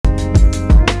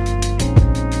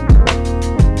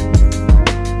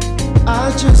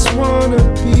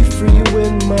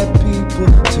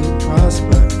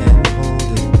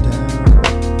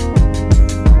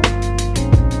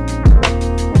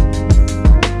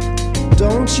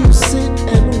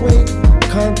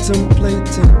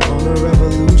Contemplating on a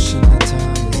revolution, the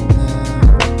time is now.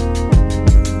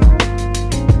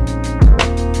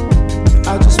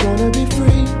 I just wanna be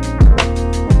free.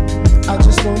 I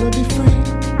just wanna be free.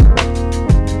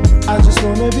 I just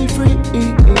wanna be free.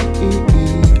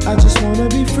 I just wanna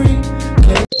be free.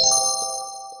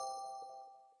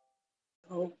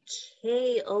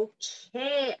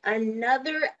 Okay.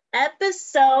 Another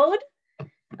episode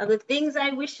of the Things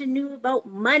I Wish I Knew About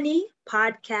Money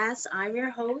podcast. I'm your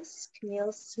host,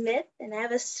 Camille Smith, and I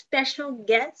have a special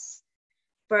guest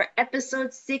for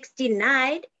episode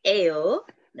 69. Ayo.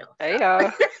 No.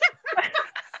 Ayo.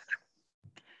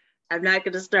 I'm not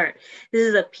going to start. This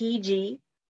is a PG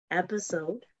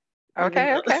episode.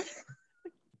 Okay.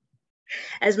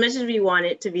 As much as we want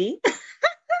it to be.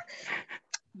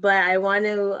 But I want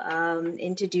to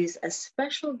introduce a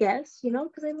special guest,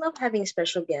 because I love having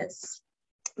special guests.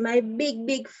 My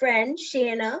big friend,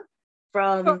 Shayna,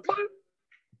 from,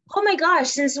 oh my gosh,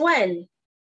 since when?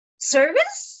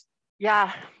 Service?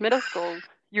 Yeah, middle school.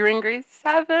 You're in grade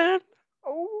 7.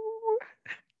 Oh.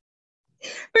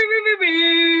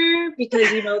 Because,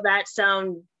 that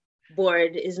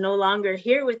soundboard is no longer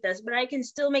here with us, but I can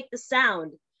still make the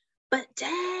sound. But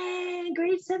dang,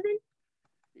 grade 7?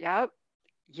 Yep.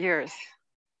 Years.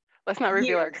 Let's not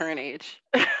reveal our current age.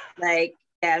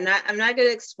 I'm not gonna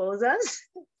expose us.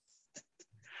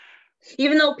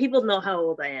 Even though people know how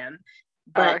old I am.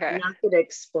 But okay. I'm not gonna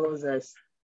expose us.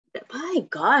 My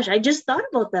gosh, I just thought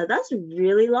about that. That's a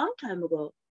really long time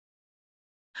ago.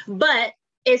 But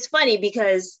it's funny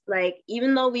because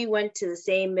even though we went to the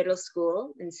same middle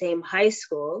school and same high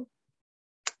school,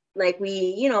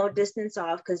 we, distance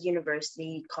off because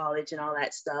university, college, and all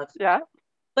that stuff. Yeah.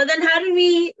 But then how did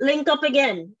we link up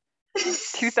again?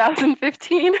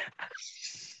 2015.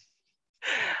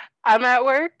 I'm at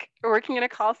work, working in a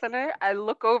call center. I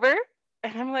look over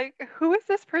and I'm like, who is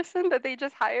this person that they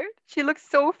just hired? She looks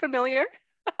so familiar.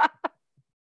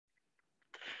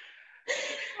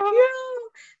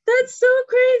 That's so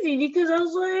crazy because I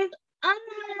was like,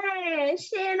 "Hey,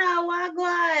 Shayna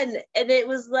Wagwan," and it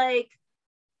was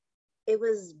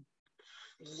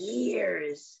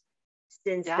years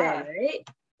since then, right?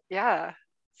 Yeah.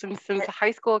 Since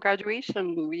high school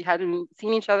graduation, we hadn't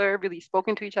seen each other, really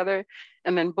spoken to each other.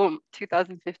 And then boom,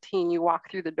 2015, you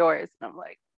walk through the doors. And I'm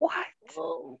like, what?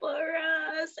 Oh, for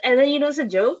us. And then it's a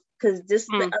joke because just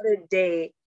the other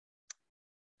day,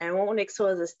 I won't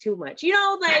expose us too much.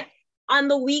 On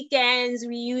the weekends,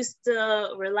 we used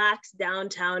to relax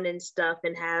downtown and stuff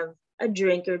and have a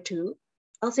drink or two.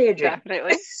 I'll say a drink.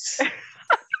 Definitely.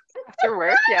 After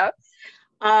work, yeah.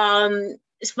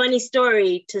 It's a funny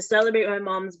story. To celebrate my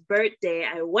mom's birthday,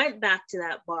 I went back to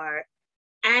that bar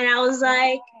and I was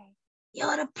like,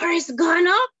 yo, the price gone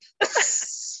up.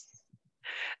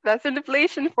 That's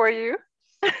inflation for you.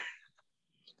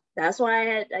 That's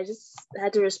why I just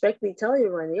had to respectfully tell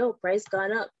everyone, yo, price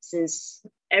gone up. Since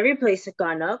every place has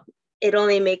gone up, it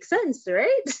only makes sense,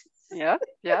 right? Yeah.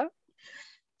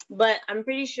 But I'm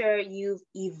pretty sure you've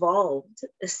evolved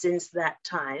since that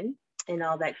time. And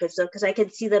all that good stuff, because I can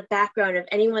see the background of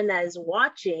anyone that is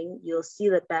watching. You'll see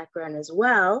the background as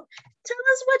well. Tell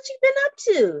us what you've been up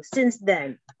to since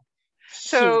then.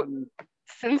 So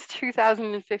since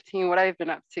 2015, what I've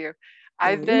been up to,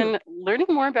 I've been learning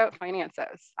more about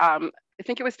finances. I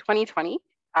think it was 2020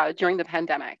 during the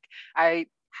pandemic. I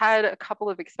had a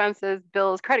couple of expenses,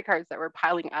 bills, credit cards that were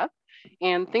piling up,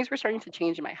 and things were starting to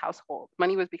change in my household.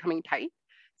 Money was becoming tight.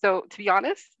 So to be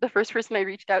honest, the first person I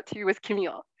reached out to was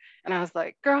Camille. And I was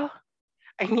like, girl,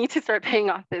 I need to start paying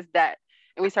off this debt.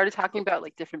 And we started talking about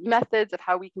different methods of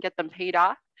how we can get them paid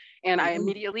off. And I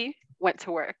immediately went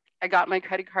to work. I got my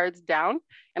credit cards down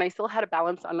and I still had a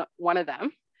balance on one of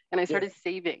them. And I started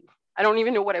saving. I don't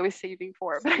even know what I was saving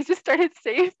for, but I just started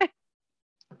saving.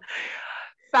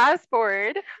 Fast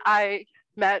forward, I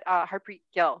met Harpreet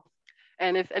Gill.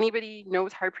 And if anybody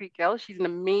knows Harpreet Gill, she's an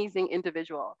amazing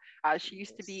individual. She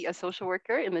used to be a social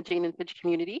worker in the Jane and Finch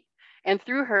community. And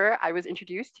through her, I was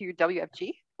introduced to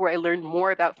WFG, where I learned more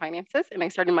about finances. And I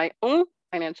started my own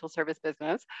financial service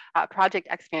business, Project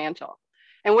X Financial.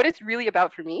 And what it's really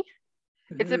about for me,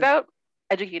 it's about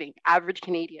educating average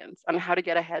Canadians on how to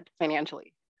get ahead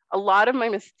financially. A lot of my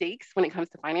mistakes when it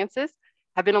comes to finances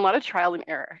have been a lot of trial and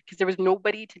error because there was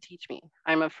nobody to teach me.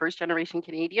 I'm a first generation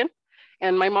Canadian.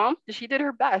 And my mom, she did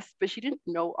her best, but she didn't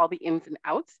know all the ins and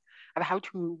outs of how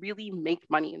to really make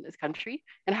money in this country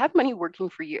and have money working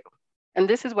for you. And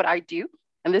this is what I do.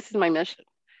 And this is my mission,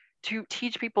 to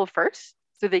teach people first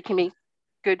so they can make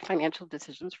good financial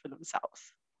decisions for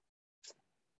themselves.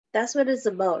 That's what it's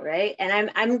about, right? And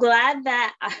I'm glad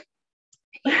that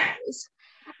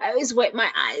I always wipe my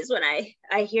eyes when I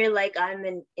hear like I'm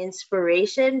an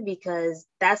inspiration, because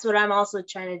that's what I'm also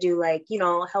trying to do, like,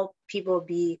 help people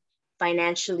be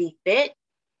financially fit.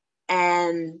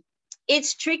 And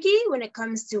it's tricky when it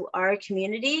comes to our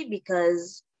community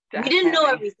because we didn't know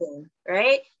Definitely. everything,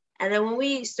 right? And then when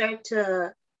we start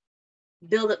to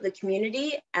build up the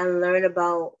community and learn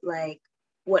about like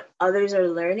what others are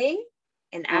learning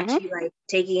and actually like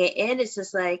taking it in, it's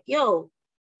just like, yo,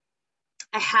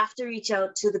 I have to reach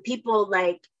out to the people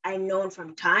like I know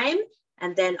from time,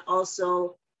 and then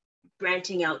also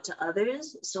branching out to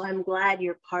others. So I'm glad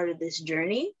you're part of this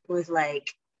journey with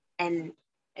like, and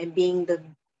being the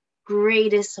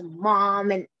greatest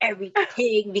mom and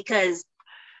everything, because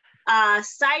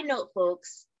side note,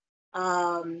 folks,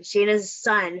 Shayna's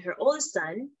son, her oldest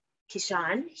son,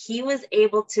 Kishan, he was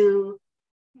able to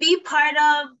be part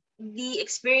of the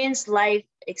experience with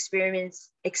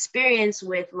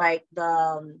like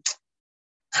the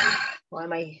why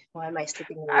am I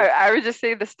slipping away? I would just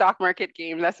say the stock market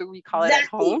game. That's what we call it at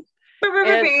home.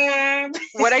 Exactly. And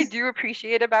what I do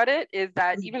appreciate about it is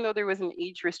that even though there was an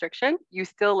age restriction, you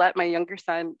still let my younger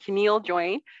son, Keneal,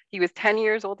 join. He was 10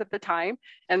 years old at the time.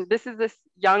 And this is this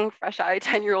young, fresh-eyed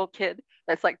 10-year-old kid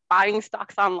that's like buying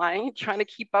stocks online, trying to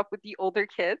keep up with the older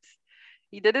kids.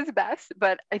 He did his best,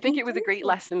 but I think it was a great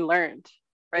lesson learned,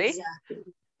 right?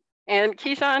 Exactly. And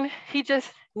Keyshawn, he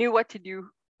just knew what to do,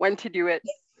 when to do it.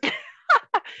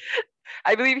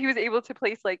 I believe he was able to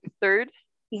place like third.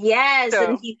 Yes, so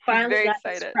and he finally got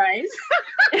excited. his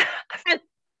prize.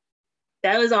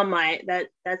 That was on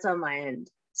that's on my end.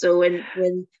 So when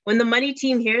the money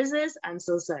team hears this, I'm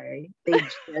so sorry. They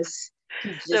just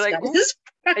like, got his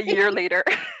prize. A year later.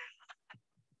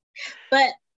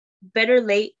 But better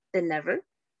late than never.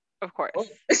 Of course.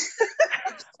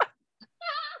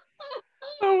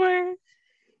 Oh my.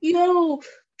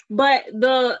 But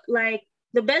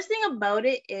the best thing about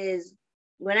it is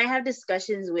when I have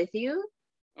discussions with you,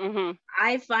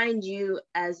 I find you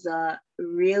as a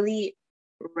really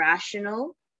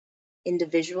rational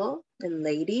individual and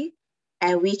lady,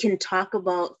 and we can talk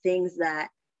about things that,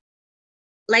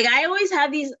 like, I always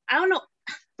have these, I don't know,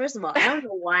 first of all, I don't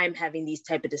know why I'm having these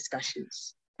type of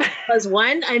discussions, because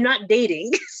one, I'm not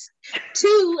dating.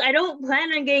 Two, I don't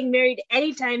plan on getting married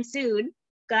anytime soon,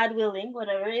 God willing,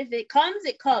 whatever. If it comes,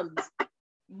 it comes.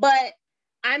 But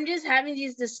I'm just having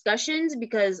these discussions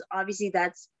because obviously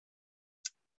that's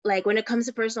like when it comes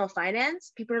to personal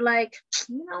finance, people are like,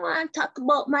 I want to talk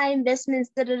about my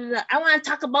investments. Da, da, da, da. I want to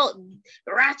talk about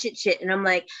ratchet shit. And I'm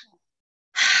like,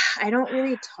 I don't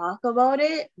really talk about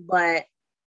it, but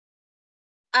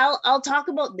I'll talk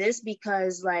about this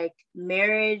because like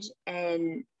marriage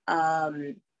and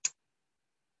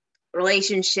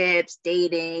relationships,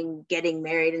 dating, getting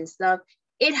married and stuff,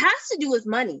 it has to do with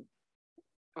money.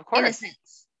 Of course. In a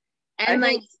sense. And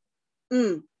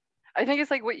I think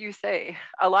it's like what you say.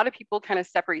 A lot of people kind of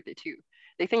separate the two.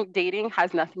 They think dating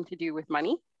has nothing to do with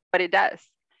money, but it does.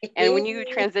 And when you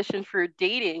transition for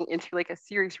dating into like a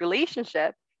serious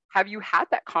relationship, have you had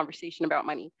that conversation about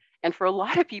money? And for a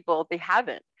lot of people, they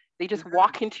haven't. They just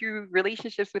walk into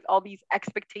relationships with all these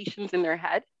expectations in their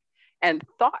head and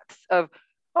thoughts of,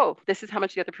 oh, this is how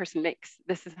much the other person makes.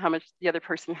 This is how much the other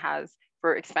person has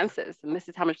for expenses. And this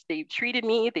is how much they treated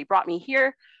me. They brought me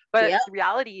here. But the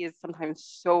reality is sometimes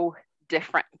so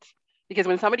different, because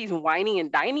when somebody's whining and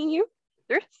dining you,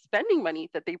 they're spending money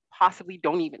that they possibly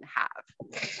don't even have.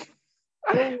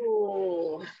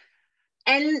 Oh,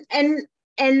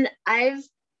 and I've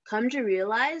come to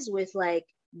realize with like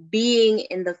being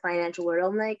in the financial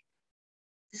world, I'm like,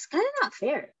 this is kind of not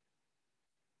fair.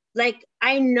 Like,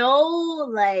 I know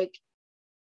like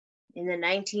in the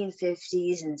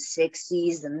 1950s and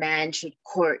 60s, the man should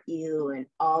court you and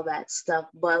all that stuff.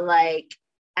 But like,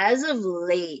 as of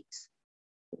late,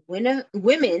 women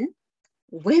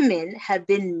have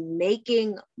been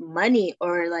making money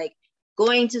or like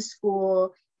going to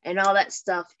school and all that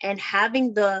stuff and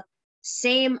having the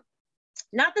same,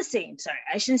 not the same, sorry,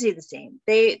 I shouldn't say the same.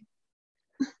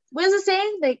 What is it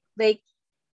saying? Like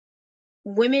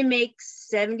women make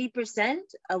 70%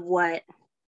 of what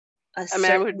a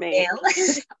man would make.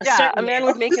 Yeah, a man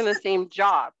would make in the same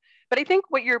job. But I think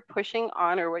what you're pushing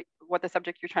on, or what the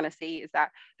subject you're trying to say, is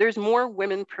that there's more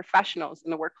women professionals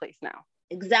in the workplace now.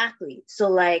 Exactly. So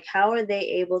like, how are they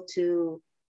able to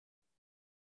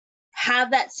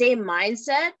have that same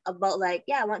mindset about like,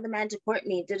 yeah, I want the man to court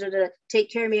me, take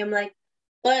care of me? I'm like,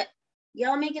 but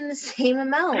y'all making the same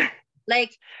amount.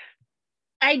 Like,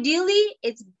 ideally,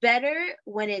 it's better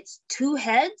when it's two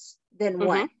heads than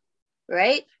one,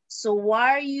 right? So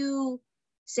why are you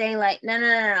saying like,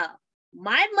 no,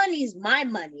 my money is my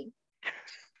money,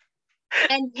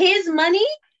 And his money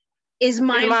is Is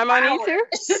my money power. too?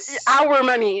 Our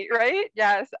money, right?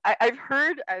 Yes. I've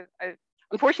heard,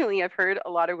 unfortunately, I've heard a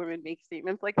lot of women make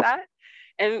statements like that.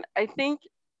 And I think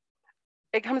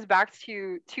it comes back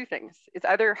to two things. It's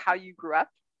either how you grew up,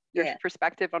 your Yeah,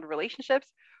 perspective on relationships,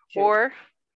 true. or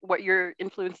what you're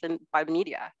influenced in by the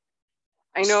media.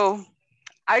 I know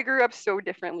I grew up so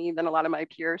differently than a lot of my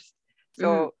peers.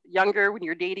 So younger, when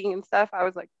you're dating and stuff, I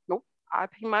was like, nope, I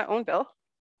pay my own bill.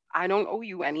 I don't owe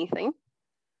you anything.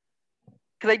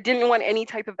 Because I didn't want any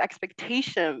type of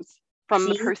expectations from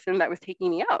the See, person that was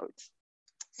taking me out.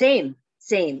 same.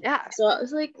 Yeah. So I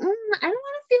was like, I don't want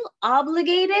to feel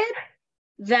obligated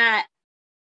that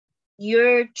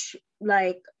you're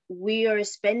like, we are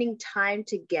spending time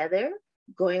together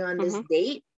going on this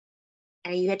date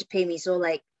and you had to pay me. So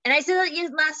like, and I said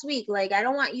that last week, like, I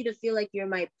don't want you to feel like you're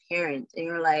my parent and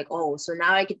you're like, oh, so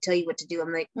now I can tell you what to do.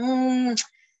 I'm like,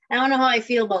 I don't know how I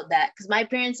feel about that because my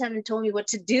parents haven't told me what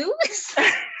to do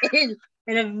in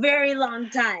a very long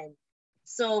time.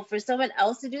 So for someone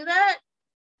else to do that,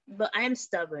 but I am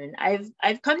stubborn.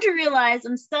 I've come to realize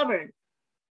I'm stubborn.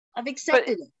 I've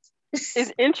accepted it.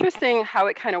 It's interesting how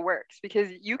it kind of works because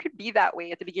you could be that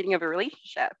way at the beginning of a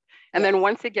relationship. And then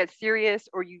once it gets serious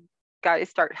or you guys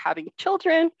start having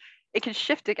children, it can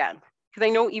shift again. Because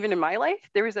I know even in my life,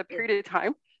 there was a period of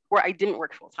time where I didn't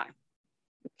work full time.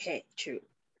 Okay, true.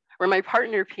 Where my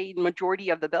partner paid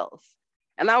majority of the bills.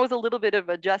 And that was a little bit of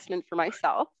adjustment for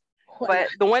myself. But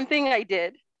the one thing I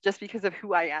did, just because of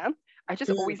who I am, I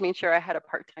just always made sure I had a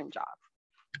part-time job.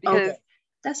 Because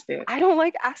that's fair. I don't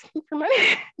like asking for money.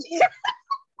 Right?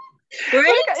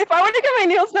 Like, if I want to get my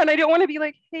nails done, I don't want to be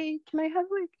like, hey, can I have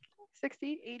like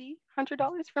 $60, $80,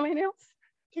 $100 for my nails?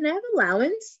 Can I have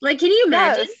allowance? Like, can you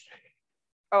imagine? Yes.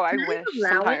 Oh, I wish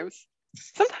sometimes.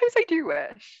 Sometimes I do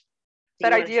wish.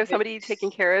 That idea of somebody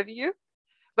taking care of you.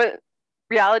 But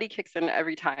reality kicks in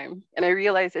every time. And I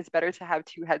realize it's better to have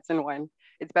two heads than one.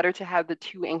 It's better to have the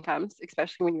two incomes,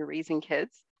 especially when you're raising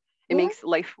kids. It makes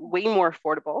life way more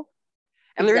affordable.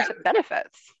 And there's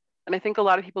benefits. And I think a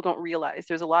lot of people don't realize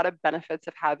there's a lot of benefits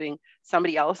of having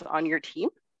somebody else on your team.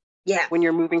 Yeah. When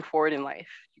you're moving forward in life,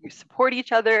 you support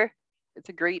each other. It's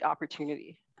a great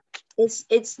opportunity.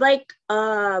 It's like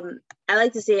I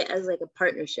like to say it as like a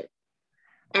partnership.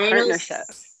 And I know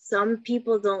some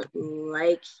people don't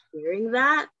like hearing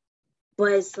that,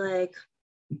 but it's like,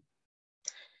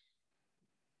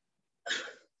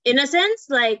 in a sense,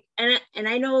 like, and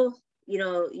I know, you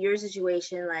know, your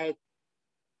situation, like,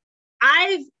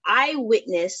 I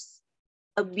witnessed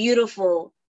a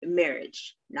beautiful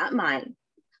marriage, not mine,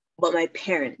 but my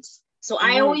parents. So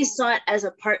I always saw it as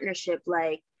a partnership,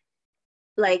 like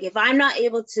if I'm not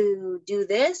able to do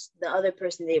this, the other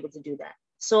person is able to do that.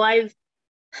 So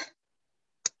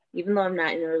even though I'm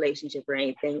not in a relationship or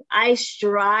anything, I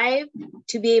strive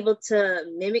to be able to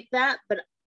mimic that. But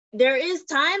there is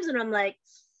times when I'm like,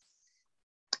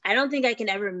 I don't think I can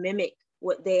ever mimic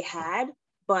what they had,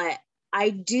 but I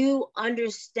do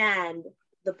understand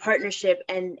the partnership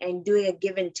and doing a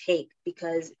give and take,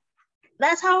 because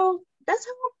that's how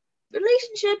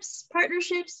relationships,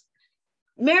 partnerships,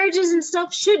 marriages and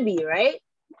stuff should be, right?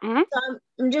 So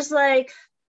I'm just like,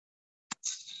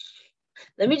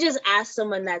 let me just ask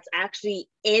someone that's actually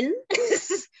in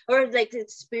or like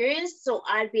experienced, so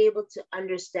I'd be able to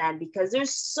understand, because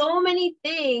there's so many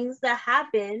things that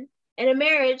happen in a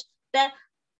marriage that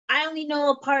I only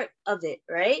know a part of it,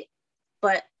 right?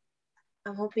 But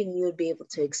I'm hoping you would be able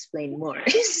to explain more.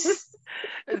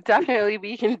 Definitely,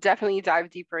 we can definitely dive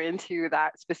deeper into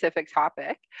that specific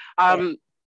topic.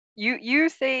 You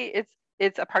say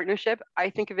it's a partnership. I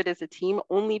think of it as a team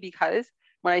only because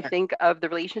when I think of the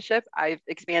relationship, I've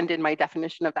expanded my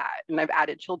definition of that and I've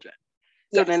added children.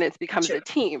 So then it becomes a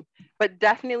team. But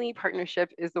definitely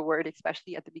partnership is the word,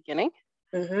 especially at the beginning.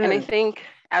 And I think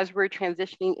as we're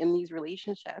transitioning in these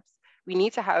relationships, we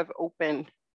need to have open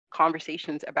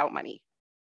conversations about money.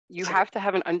 You have to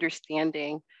have an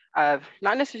understanding of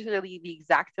not necessarily the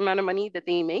exact amount of money that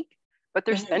they make, but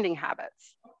their spending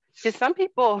habits. Because some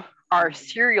people are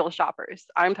serial shoppers.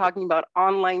 I'm talking about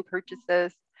online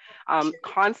purchases,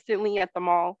 constantly at the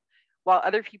mall, while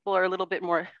other people are a little bit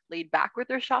more laid back with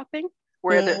their shopping,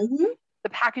 where the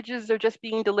packages are just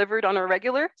being delivered on a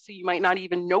regular, so you might not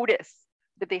even notice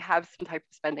that they have some type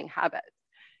of spending habit.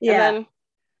 And then,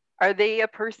 are they a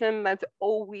person that's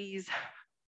always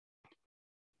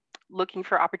looking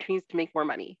for opportunities to make more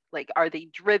money? Like, are they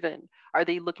driven? Are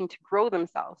they looking to grow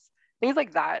themselves? Things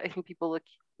like that, I think people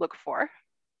look for.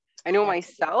 I know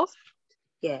myself.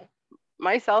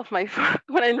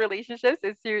 When in relationships,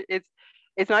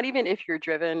 it's not even if you're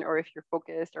driven or if you're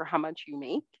focused or how much you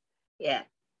make.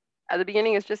 At the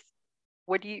beginning, it's just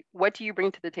what do you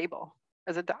bring to the table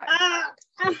as a guy?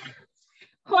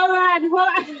 Hold on.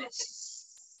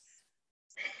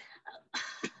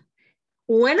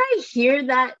 When I hear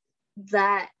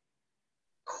that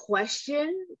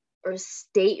question or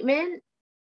statement,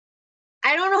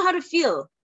 I don't know how to feel,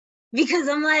 because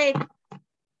I'm like,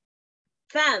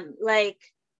 fam, like,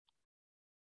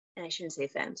 and I shouldn't say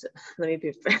fam, so let me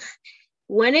be fair.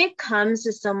 When it comes to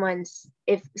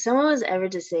if someone was ever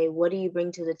to say, what do you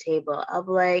bring to the table? I'll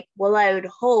be like, well, I would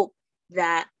hope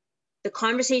that the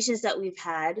conversations that we've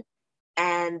had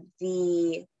and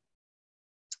the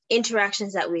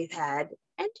interactions that we've had,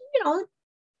 and,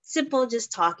 simple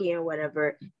just talking or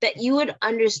whatever, that you would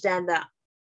understand that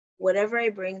whatever I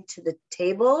bring to the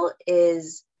table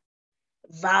is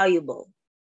valuable,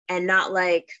 and not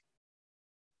like,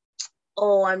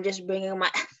 oh, I'm just bringing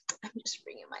my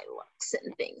looks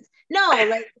and things. No,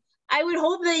 like, I would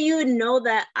hope that you would know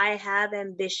that I have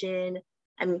ambition.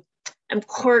 I'm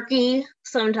quirky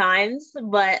sometimes,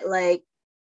 but like,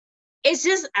 it's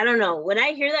just, I don't know. When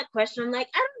I hear that question, I'm like,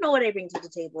 I don't know what I bring to the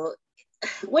table.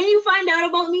 When you find out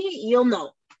about me, you'll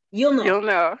know. You'll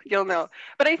know.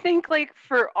 But I think, like,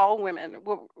 for all women,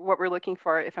 what we're looking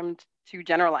for, if I'm to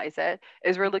generalize it,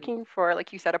 is we're looking for,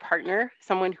 like you said, a partner,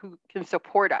 someone who can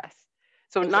support us.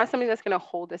 So not something that's going to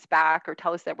hold us back or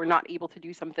tell us that we're not able to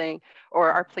do something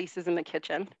or our place is in the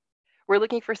kitchen. We're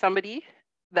looking for somebody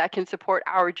that can support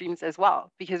our dreams as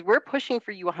well, because we're pushing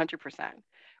for you 100%.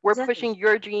 We're pushing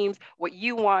your dreams, what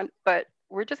you want, but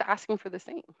we're just asking for the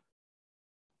same.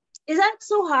 Is that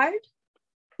so hard?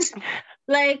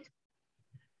 Like,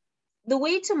 the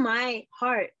way to my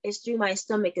heart is through my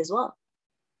stomach as well.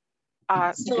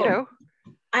 So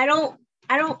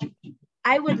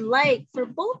I would like for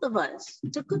both of us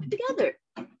to cook together,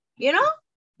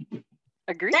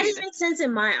 Agreed. That doesn't make sense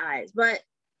in my eyes, but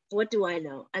what do I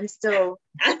know? I'm still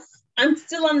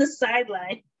on the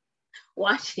sideline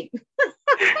watching.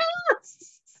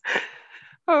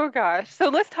 Oh gosh. So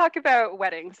let's talk about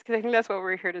weddings, because I think that's what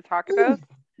we're here to talk about.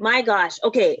 My gosh.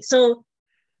 Okay. So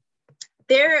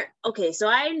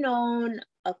I've known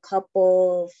a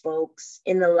couple folks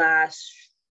in the last,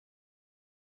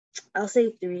 I'll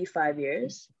say 3-5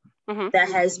 years, that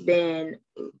has been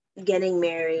getting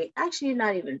married. Actually,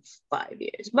 not even 5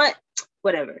 years, but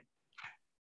whatever.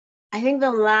 I think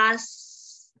the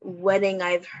last wedding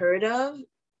I've heard of,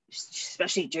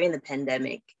 especially during the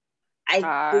pandemic,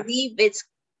 I believe it's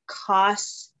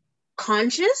cost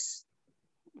conscious.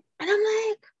 And I'm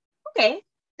like, okay,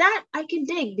 that I can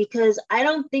dig, because I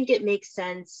don't think it makes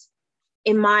sense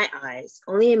in my eyes,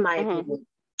 only in my opinion,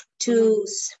 to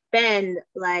spend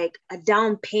like a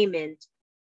down payment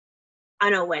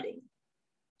on a wedding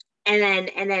and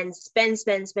then spend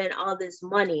all this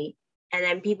money, and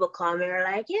then people call me and are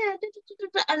like, yeah,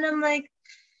 and I'm like,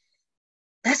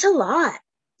 that's a lot.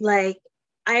 Like,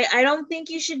 I don't think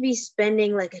you should be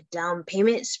spending like a down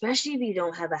payment, especially if you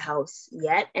don't have a house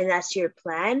yet and that's your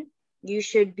plan. You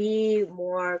should be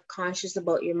more conscious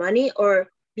about your money, or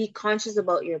be conscious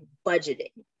about your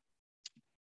budgeting.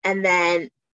 And then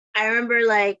I remember,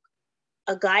 like,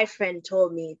 a guy friend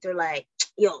told me, they're like,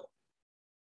 yo,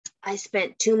 I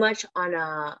spent too much on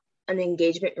an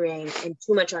engagement ring and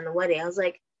too much on the wedding. I was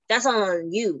like, that's all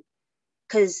on you.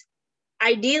 Because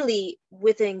ideally,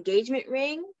 with an engagement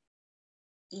ring,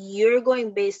 you're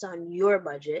going based on your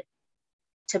budget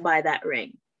to buy that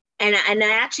ring. And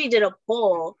I actually did a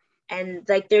poll, and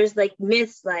like, there's like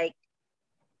myths, like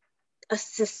a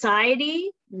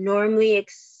society normally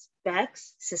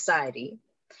expects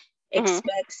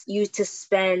you to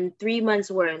spend 3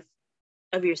 months worth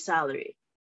of your salary.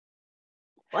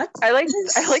 What? I like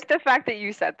the fact that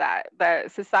you said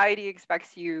that society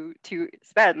expects you to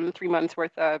spend 3 months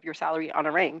worth of your salary on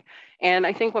a ring. And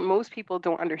I think what most people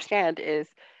don't understand is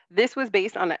this was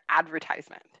based on an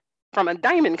advertisement from a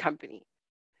diamond company.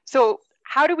 So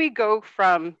how do we go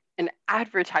from an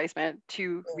advertisement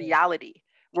to reality,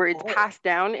 where it's passed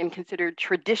down and considered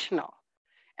traditional?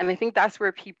 And I think that's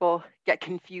where people get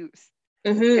confused.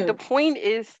 If the point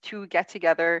is to get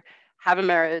together, have a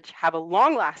marriage, have a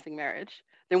long-lasting marriage,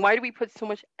 then why do we put so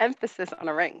much emphasis on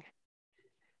a ring?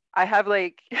 I have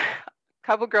like a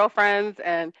couple girlfriends,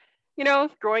 and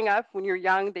growing up when you're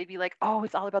young, they'd be like, oh,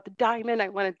 it's all about the diamond. I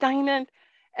want a diamond.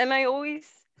 And I always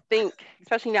think,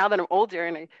 especially now that I'm older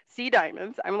and I see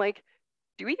diamonds, I'm like,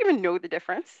 do we even know the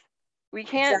difference? We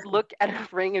can't look at a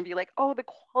ring and be like, oh, the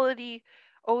quality,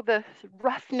 oh, the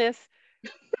roughness.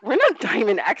 We're not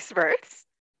diamond experts.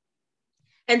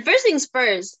 And first things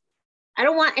first, I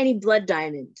don't want any blood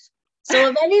diamonds. So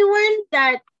if anyone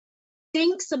that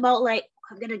thinks about like,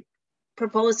 I'm going to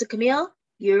propose to Camille,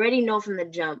 you already know from the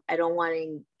jump, I don't want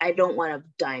a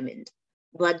diamond,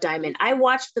 blood diamond. I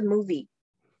watched the movie.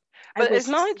 But it's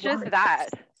not just that.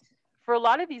 For a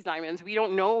lot of these diamonds, we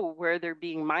don't know where they're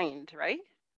being mined, right?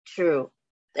 True.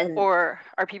 Or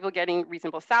are people getting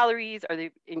reasonable salaries?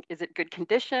 Is it good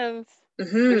conditions?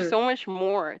 Mm-hmm. There's so much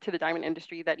more to the diamond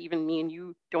industry that even me and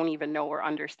you don't even know or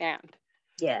understand.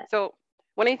 Yeah. So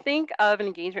when I think of an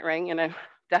engagement ring, and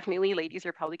definitely ladies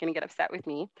are probably going to get upset with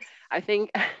me, I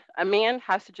think a man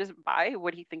has to just buy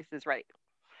what he thinks is right.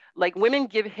 Like, women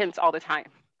give hints all the time.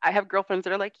 I have girlfriends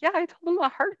that are like, yeah, I told them a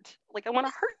heart. Like, I want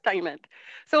a heart diamond.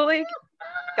 So, like,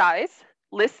 guys,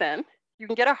 listen, you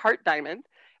can get a heart diamond,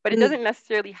 but it doesn't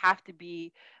necessarily have to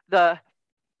be the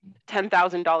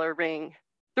 $10,000 ring,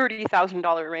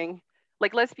 $30,000 ring.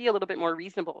 Like, let's be a little bit more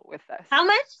reasonable with this. How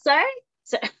much? Sorry?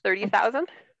 30,000?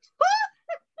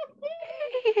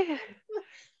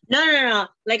 No.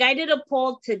 Like, I did a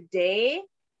poll today,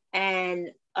 and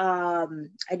I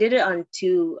did it on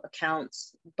 2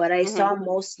 accounts, but I saw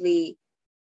mostly,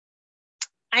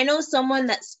 I know someone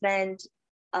that spent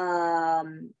a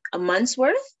month's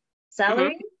worth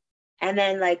salary, and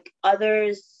then like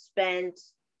others spent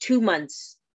 2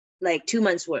 months, like 2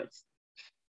 months worth.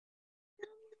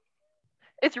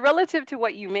 It's relative to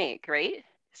what you make, right?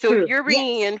 So if you're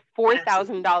bringing in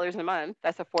 $4,000 a month,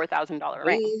 that's a $4,000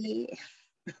 ring,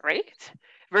 right?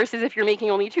 Versus if you're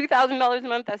making only $2,000 a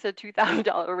month, that's a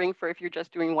 $2,000 ring for if you're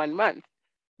just doing 1 month.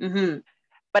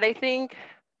 But I think,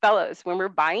 fellas, when we're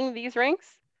buying these rings,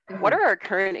 what are our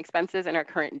current expenses and our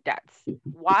current debts?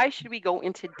 Why should we go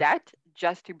into debt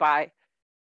just to buy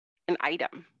an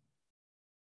item?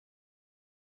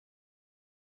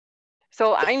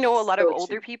 So I know a lot of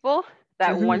older people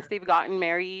that once they've gotten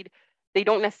married, they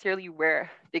don't necessarily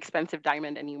wear the expensive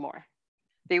diamond anymore.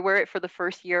 They wear it for the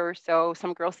first year or so.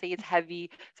 Some girls say it's heavy.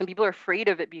 Some people are afraid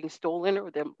of it being stolen or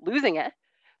them losing it.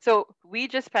 So we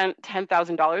just spent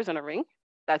 $10,000 on a ring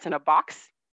that's in a box,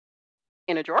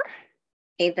 in a drawer.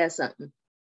 Ain't that something?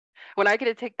 When I could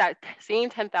have taken that same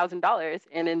 $10,000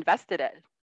 and invested it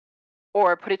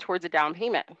or put it towards a down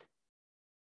payment.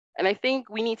 And I think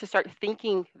we need to start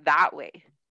thinking that way.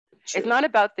 True. It's not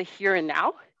about the here and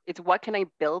now. It's what can I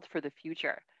build for the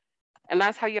future? And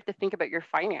that's how you have to think about your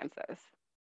finances.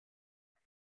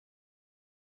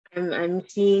 I'm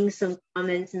seeing some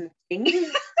comments in the thing.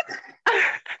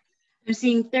 I'm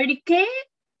seeing 30K.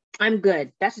 I'm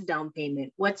good. That's a down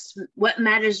payment. What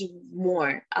matters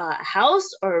more, a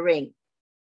house or a ring?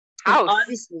 House.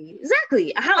 Obviously,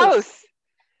 exactly, a house.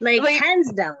 Like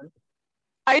hands down.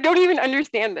 I don't even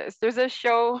understand this. There's a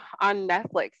show on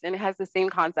Netflix and it has the same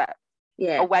concept.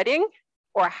 Yeah. A wedding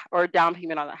or a down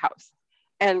payment on a house.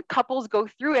 And couples go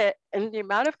through it, and the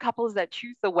amount of couples that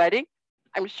choose the wedding,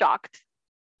 I'm shocked.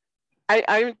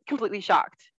 I'm completely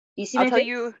shocked. You see, I'll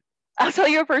tell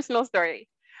you a personal story.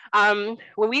 When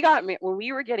we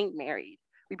were getting married,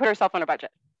 we put ourselves on a budget.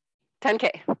 10K.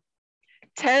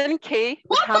 10K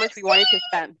was how much we wanted to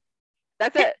spend.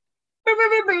 That's it.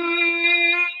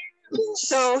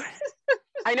 So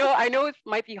I know it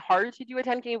might be hard to do a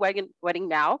 10K wedding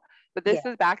now, but this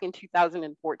was back in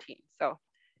 2014. So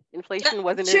inflation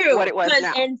wasn't what it was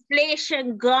now.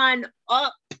 Inflation gone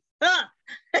up.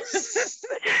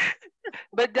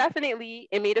 But definitely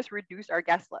it made us reduce our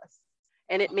guest list,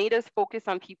 and it made us focus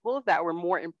on people that were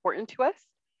more important to us.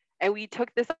 And we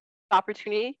took this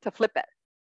opportunity to flip it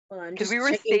because we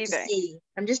were saving.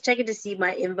 I'm just checking to see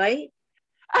my invite.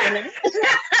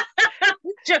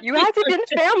 You had to have been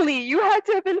family. You had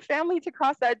to have been family to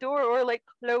cross that door, or like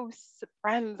close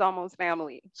friends, almost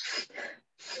family.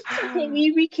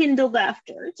 We rekindled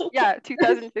after. It's okay. Yeah,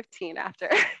 2015 after.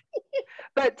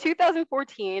 But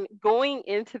 2014, going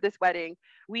into this wedding,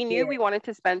 we knew we wanted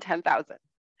to spend 10,000.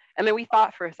 And then we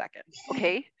thought for a second,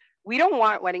 okay, we don't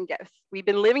want wedding gifts. We've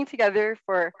been living together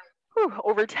for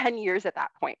over 10 years at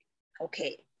that point.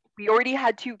 Okay. We already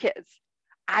had 2 kids.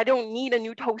 I don't need a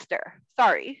new toaster.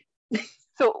 Sorry.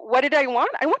 So what did I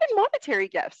want? I wanted monetary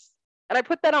gifts. And I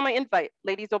put that on my invite.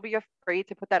 Ladies, don't be afraid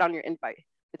to put that on your invite.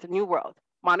 It's a new world.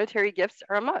 Monetary gifts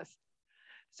are a must.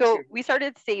 So we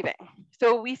started saving.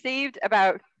 So we saved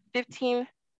about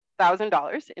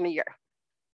 $15,000 in a year.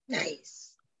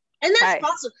 Nice. And that's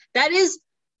possible. That is,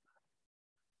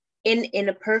 in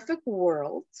a perfect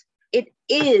world, it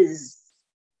is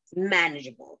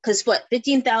manageable. Because what,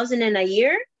 15,000 in a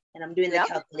year? And I'm doing the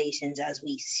calculations as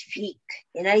we speak.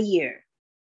 In a year.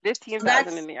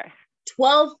 15,000 in a year.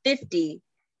 $1,250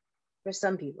 for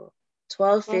some people.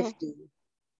 $1,250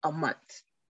 a month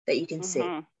that you can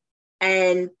save.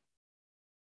 And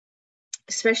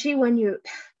especially when you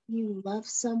love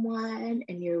someone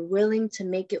and you're willing to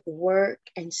make it work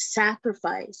and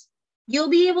sacrifice. you'll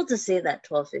be able to save that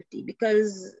 $1,250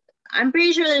 because I'm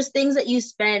pretty sure there's things that you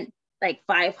spent like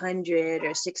 $500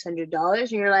 or $600,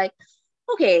 and you're like,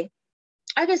 okay,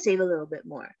 I could save a little bit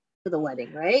more for the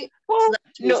wedding, right? Well,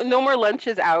 So no more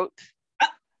lunches out,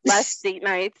 less date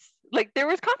nights. Like there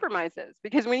was compromises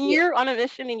because when Yeah. you're on a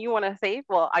mission and you want to save,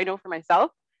 well, I know for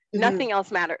myself, nothing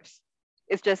else matters.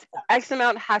 It's just X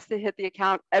amount has to hit the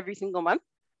account every single month.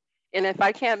 And if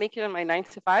I can't make it in my 9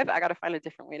 to 5, I got to find a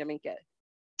different way to make it.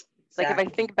 Like if I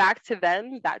think back to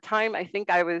then, that time, I think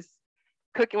I was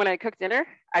cooking, when I cooked dinner,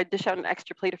 I dish out an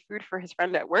extra plate of food for his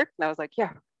friend at work. And I was like,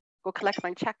 yeah, go collect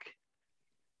my check.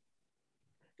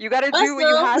 You got to do what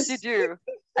you have to do.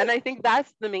 And I think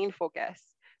that's the main focus.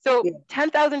 So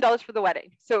 $10,000 for the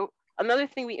wedding. So another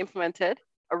thing we implemented,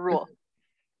 a rule,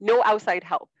 no outside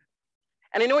help.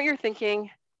 And I know what you're thinking,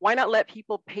 why not let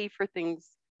people pay for things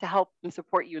to help and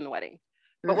support you in the wedding?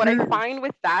 But what I find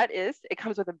with that is it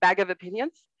comes with a bag of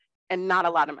opinions and not a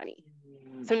lot of money.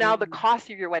 So now the cost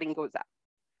of your wedding goes up.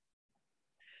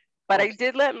 But I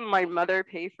did let my mother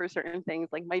pay for certain things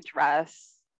like my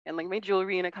dress and like my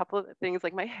jewelry and a couple of things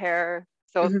like my hair.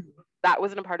 So that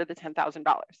wasn't a part of the $10,000.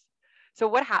 So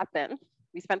what happened?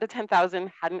 We spent the $10,000,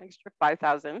 had an extra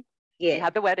 $5,000. We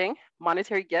had the wedding,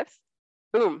 monetary gifts,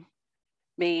 boom,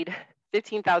 made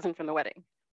 $15,000 from the wedding.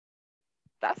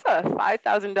 That's a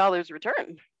 $5,000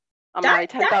 return on my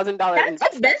 $10,000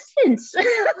 investment.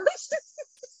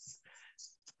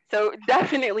 So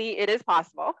definitely it is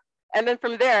possible. And then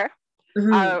from there,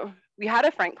 we had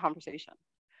a frank conversation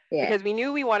because we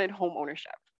knew we wanted home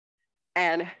ownership.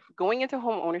 And going into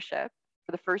home ownership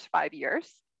for the first 5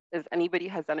 years, as anybody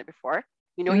has done it before,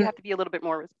 you know, you have to be a little bit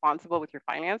more responsible with your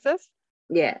finances.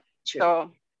 Yeah, true.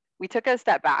 So we took a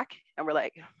step back and we're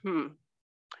like,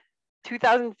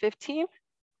 2015,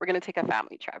 we're going to take a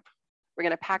family trip. We're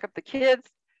going to pack up the kids.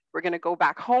 We're going to go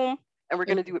back home and we're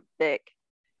going to do it big.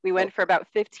 We went for about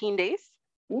 15 days.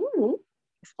 Ooh.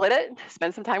 Split it,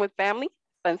 spend some time with family,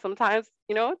 spend some time,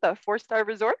 you know, the 4-star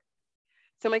resort.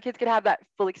 So my kids could have that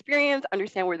full experience,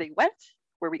 understand where they went,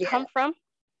 where we come from.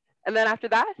 And then after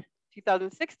that,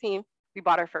 2016, we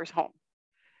bought our first home.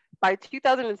 By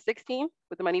 2016,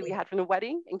 with the money we had from the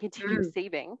wedding and continued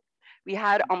saving, we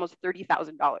had almost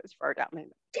 $30,000 for our down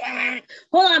payment. Dang.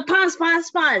 Hold on, pause.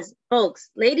 Folks,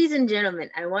 ladies and gentlemen,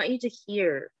 I want you to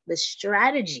hear the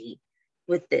strategy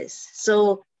with this.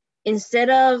 So instead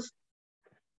of,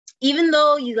 even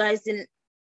though you guys didn't,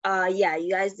 you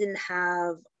guys didn't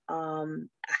have a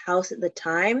house at the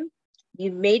time,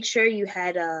 you made sure you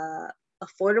had a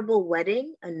affordable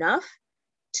wedding enough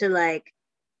to like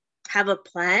have a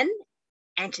plan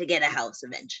and to get a house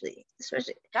eventually,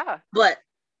 especially. Yeah. But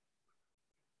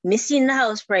missing the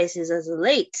house prices as of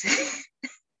late.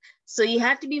 So you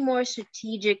have to be more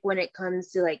strategic when it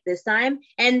comes to like this time.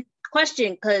 And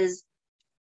question, because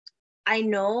I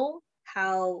know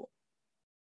how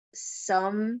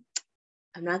some,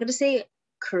 I'm not going to say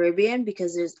Caribbean,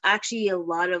 because there's actually a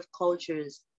lot of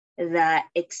cultures that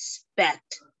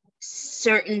expect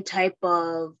certain type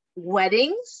of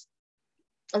weddings,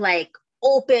 like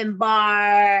open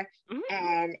bar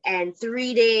and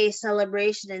 3-day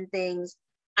celebration and things.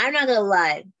 I'm not gonna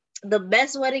lie, the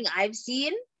best wedding I've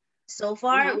seen so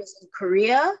far was in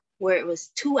Korea, where it was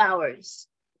 2 hours.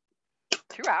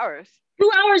 2 hours?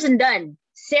 2 hours and done.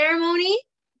 Ceremony,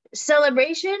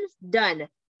 celebration, done.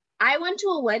 I went to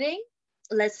a wedding,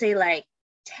 let's say like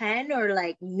 10 or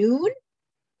like noon.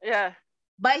 Yeah.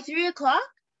 By 3 o'clock,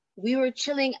 we were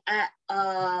chilling at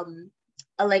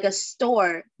like a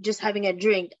store, just having a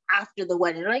drink after the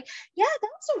wedding. Like, yeah, that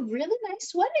was a really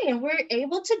nice wedding, and we're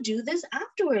able to do this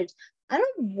afterwards. I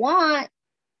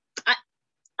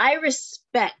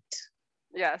respect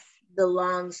the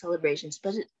long celebrations,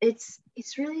 but it's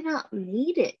really not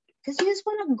needed, because you just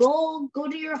want to go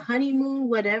to your honeymoon,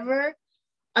 whatever,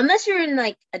 unless you're in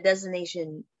like a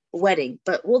destination wedding,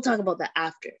 but we'll talk about that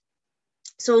after.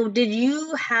 So did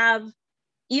you have,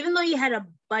 even though you had a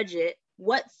budget,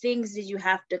 what things did you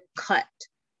have to cut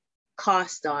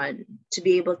cost on to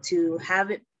be able to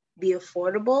have it be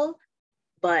affordable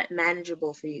but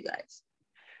manageable for you guys?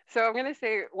 So I'm going to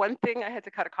say one thing I had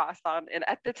to cut a cost on, and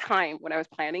at the time when I was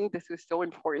planning, this was so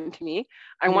important to me.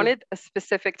 I wanted a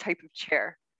specific type of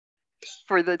chair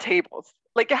for the tables.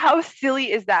 Like, how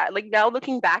silly is that? Like, now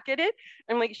looking back at it,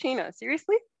 I'm like, Shayna,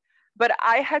 seriously? But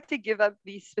I had to give up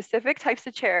these specific types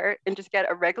of chair and just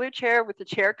get a regular chair with the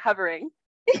chair covering.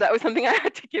 So that was something I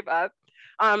had to give up.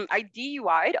 I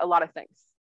DIY'd a lot of things.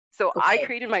 So I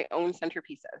created my own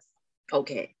centerpieces.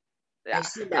 Okay. Yeah. I've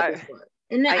seen that before.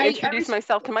 And I introduced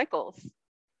myself to Michaels.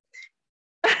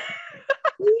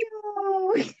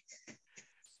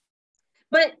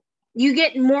 But you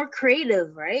get more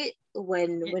creative, right?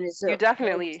 When it's You a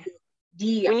definitely,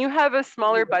 the when you have a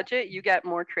smaller budget, you get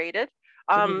more creative.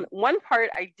 Mhm. One part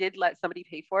I did let somebody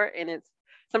pay for, and it's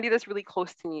somebody that's really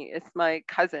close to me. It's my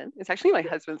cousin. It's actually my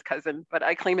husband's cousin, but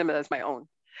I claim him as my own.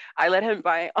 I let him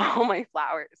buy all my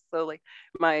flowers. So like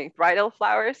my bridal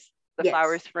flowers, the Yes.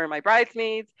 flowers for my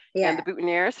bridesmaids, and Yeah. the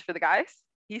boutonnieres for the guys.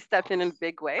 He stepped in a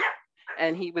big way,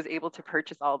 and he was able to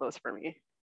purchase all those for me.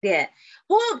 Yeah.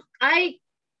 Well,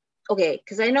 okay,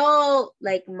 because I know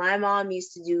like my mom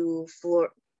used to do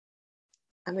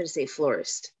I'm gonna say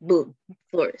florist. Boom,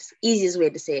 florist. Easiest way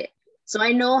to say it. So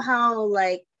I know how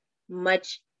like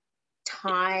much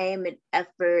time and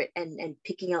effort and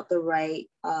picking out the right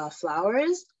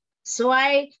flowers. So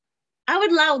I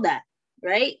would allow that,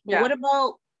 right? But Yeah. what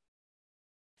about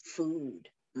food?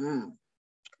 Then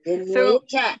So you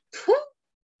can't.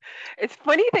 it's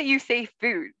funny that you say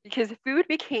food because food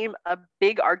became a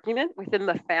big argument within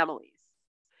the families.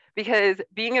 Because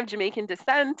being of Jamaican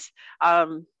descent,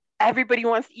 everybody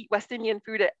wants to eat West Indian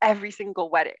food at every single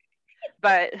wedding.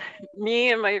 But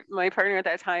me and my partner at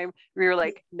that time, we were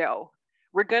like, no,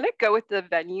 we're going to go with the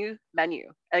venue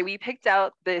menu. And we picked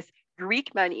out this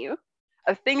Greek menu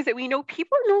of things that we know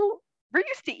people know we're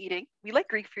used to eating. We like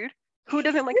Greek food. Who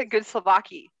doesn't like a good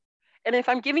Slovaki? And if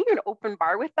I'm giving you an open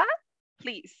bar with that,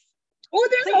 please. Oh,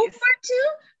 there's please. open bar too?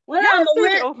 Well,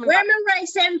 Yes, where my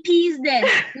rice and peas then?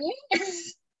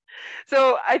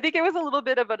 So I think it was a little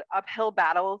bit of an uphill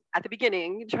battle at the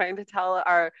beginning, trying to tell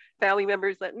our family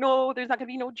members that no, there's not going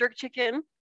to be no jerk chicken,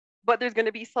 but there's going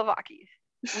to be Slovaki.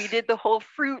 We did the whole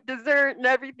fruit dessert and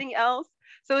everything else.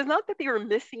 So it's not that they were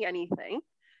missing anything.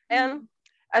 And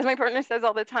as my partner says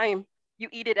all the time, you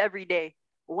eat it every day.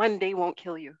 One day won't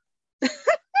kill you.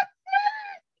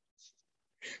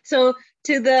 So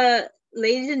to the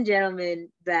ladies and gentlemen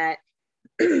that,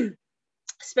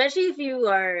 especially if you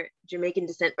are Jamaican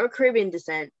descent or Caribbean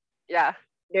descent, yeah,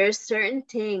 there's certain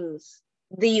things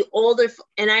the older,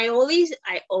 and I always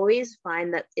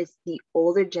find that it's the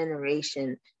older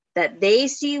generation that they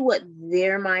see what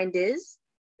their mind is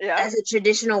as a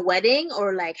traditional wedding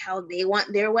or like how they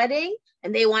want their wedding,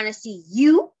 and they want to see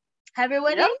you have your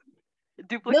wedding. Yep.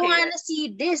 Duplicate. They want to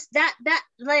see this, that.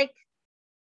 Like,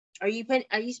 are you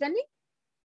spending?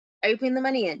 Are you putting the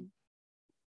money in?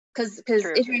 Because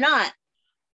if you're not,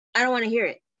 I don't want to hear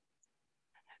it.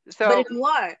 So, but if you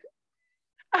are,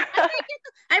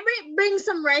 I bring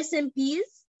some rice and peas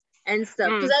and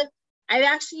stuff. Because I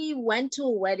actually went to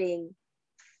a wedding.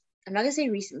 I'm not gonna say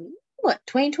recently. What,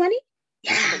 2020?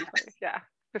 Yeah. Yeah.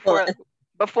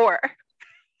 Before.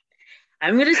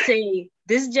 I'm gonna say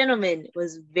this gentleman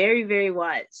was very, very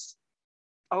wise.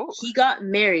 Oh. He got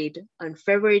married on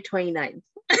February 29th.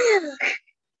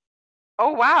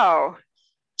 Oh wow.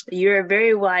 You're a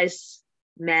very wise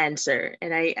man, sir.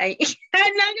 And I'm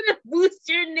not gonna boost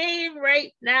your name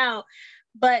right now,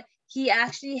 but he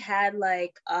actually had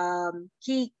like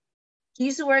he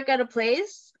used to work at a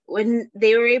place when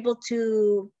they were able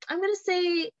to, I'm gonna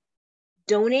say,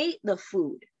 donate the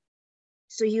food.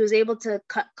 So he was able to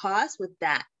cut costs with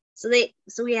that. So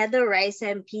we had the rice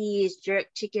and peas, jerk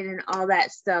chicken, and all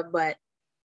that stuff. But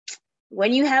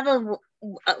when you have a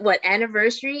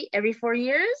anniversary every 4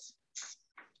 years,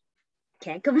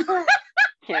 can't complain.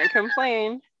 Can't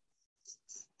complain.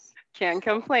 Can't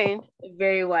complain.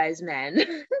 Very wise man.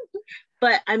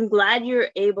 But I'm glad you're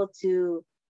able to,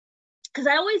 because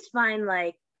I always find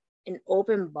like an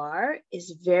open bar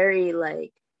is very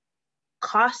like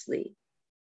costly.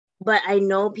 But I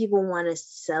know people want to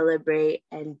celebrate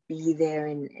and be there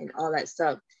and all that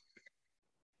stuff.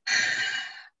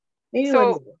 Maybe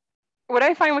so what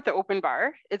I find with the open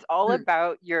bar, it's all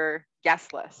about your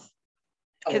guest list.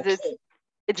 Because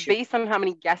it's based on how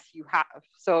many guests you have.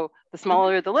 So the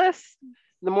smaller the list,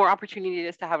 the more opportunity it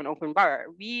is to have an open bar.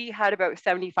 We had about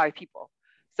 75 people.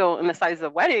 So in the size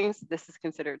of weddings, this is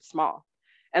considered small.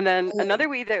 And then another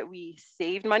way that we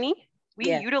saved money,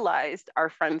 we utilized our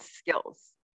friends' skills.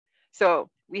 So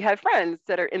we have friends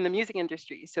that are in the music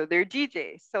industry, so they're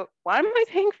DJs. So why am I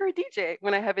paying for a DJ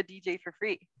when I have a DJ for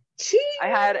free? I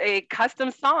had a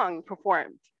custom song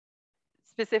performed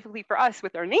specifically for us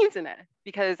with our names in it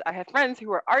because I have friends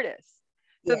who are artists.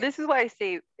 So this is why I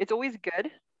say it's always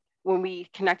good when we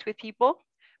connect with people,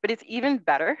 but it's even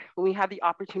better when we have the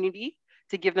opportunity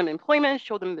to give them employment,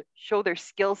 show their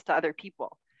skills to other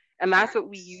people. And that's what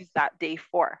we use that day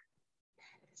for.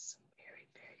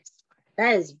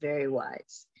 That is very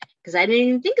wise, because I didn't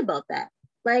even think about that.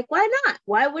 Like, why not?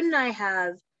 Why wouldn't I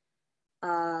have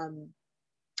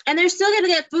and they're still gonna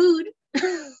get food.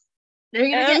 They're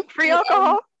gonna get free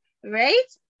alcohol, right?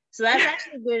 So that's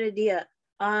actually a good idea.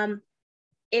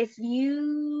 If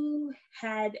you you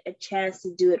had a chance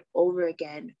to do it over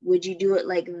again, would you do it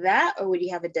like that, or would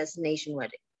you have a destination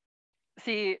wedding?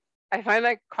 See, I find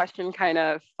that question kind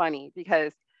of funny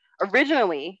because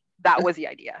originally that was the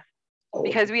idea.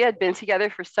 Because we had been together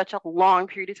for such a long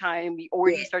period of time, we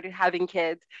already started having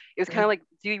kids. It was kind of like,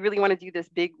 do we really want to do this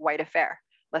big white affair?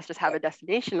 Let's just have a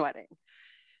destination wedding.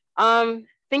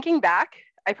 Thinking back,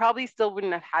 I probably still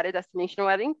wouldn't have had a destination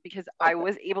wedding because I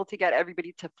was able to get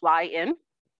everybody to fly in.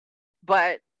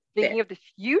 But thinking of the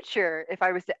future, if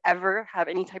I was to ever have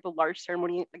any type of large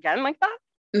ceremony again like that,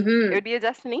 it would be a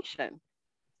destination.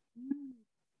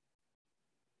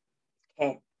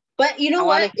 Okay. But you know I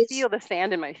what? Want to feel the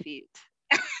sand in my feet.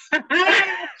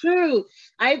 True.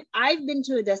 I've been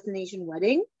to a destination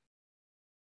wedding,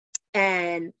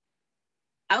 and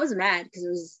I was mad because it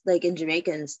was like in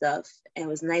Jamaica and stuff, and it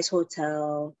was a nice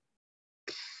hotel,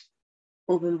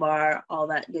 open bar, all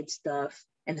that good stuff,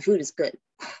 and the food is good.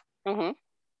 If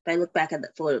I look back at the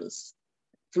photos,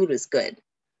 food was good.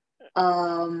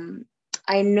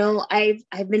 I know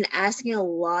I've been asking a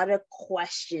lot of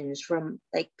questions from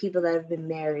like people that have been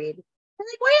married. I'm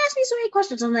like, why are you asking me so many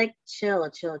questions? I'm like, chill.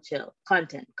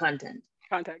 Content.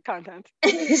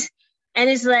 And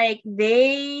it's like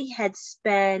they had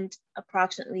spent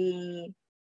approximately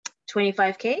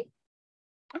 $25K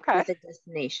with a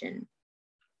destination.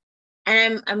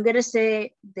 And I'm gonna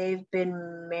say they've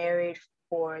been married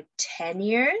for 10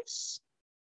 years.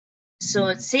 So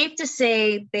it's safe to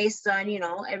say, based on, you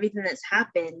know, everything that's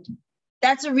happened,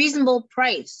 that's a reasonable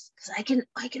price. Because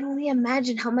I can only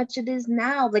imagine how much it is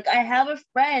now. Like, I have a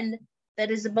friend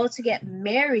that is about to get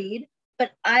married,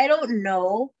 but I don't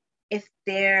know if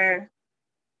I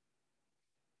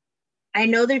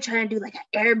know they're trying to do like an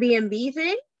Airbnb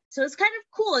thing. So it's kind of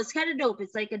cool. It's kind of dope.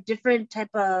 It's like a different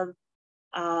type of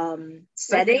setting.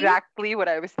 That's exactly what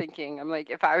I was thinking. I'm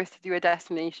like, if I was to do a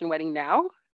destination wedding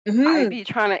now, I'd be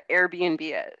trying to Airbnb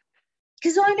it.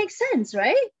 Because it only makes sense,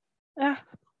 right? Yeah.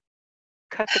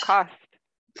 Cut the cost.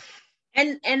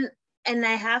 And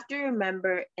I have to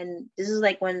remember, and this is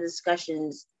like one of the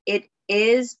discussions, it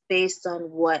is based on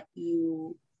what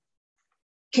you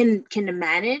can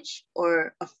manage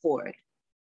or afford.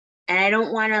 And I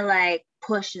don't want to like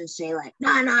push and say like,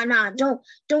 nah,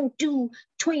 don't do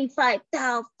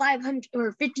 25,000, 500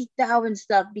 or 50,000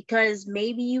 stuff, because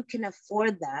maybe you can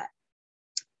afford that.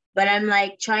 But I'm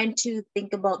like trying to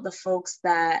think about the folks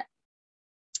that,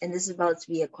 and this is about to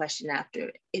be a question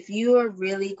after, if you are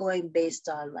really going based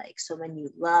on like someone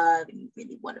you love and you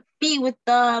really want to be with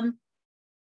them,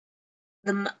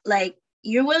 like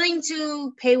you're willing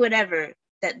to pay whatever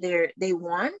that they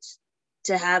want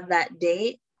to have that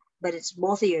date, but it's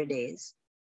both of your days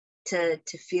to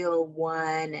feel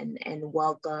one and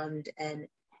welcomed. And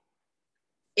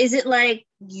is it like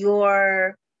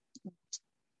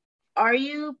are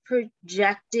you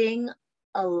projecting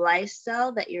a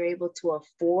lifestyle that you're able to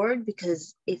afford?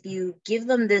 Because if you give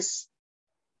them this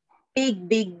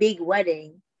big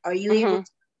wedding, are you able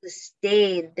to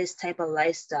sustain this type of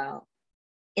lifestyle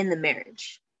in the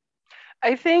marriage?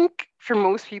 I think for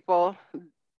most people,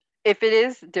 if it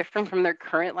is different from their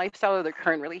current lifestyle or their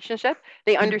current relationship,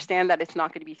 they understand that it's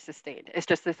not going to be sustained. It's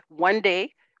just this one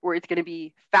day where it's going to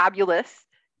be fabulous,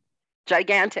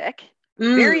 gigantic,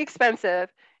 very expensive,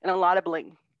 and a lot of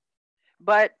bling.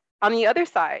 But on the other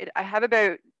side, I have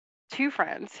about 2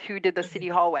 friends who did the City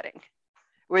Hall wedding,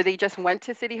 where they just went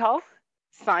to City Hall,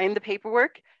 signed the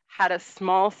paperwork, had a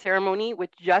small ceremony with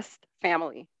just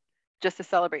family, just to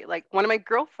celebrate. Like one of my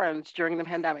girlfriends during the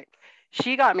pandemic,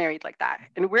 she got married like that.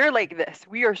 And we're like this.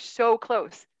 We are so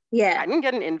close. Yeah. I didn't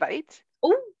get an invite.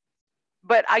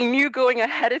 But I knew going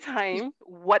ahead of time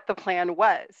what the plan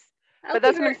was. But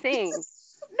that's what I'm saying.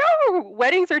 No,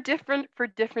 weddings are different for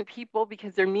different people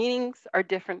because their meanings are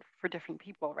different for different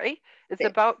people, right? It's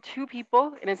about 2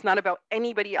 people and it's not about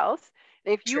anybody else.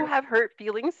 And if you have hurt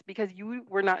feelings because you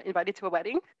were not invited to a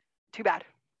wedding, too bad.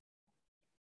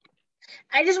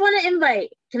 I just want to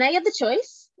invite. Can I get the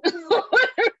choice?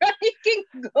 I can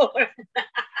go.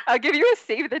 I'll give you a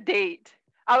save the date.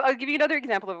 I'll give you another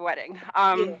example of a wedding.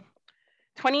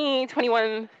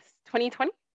 2020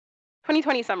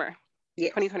 summer.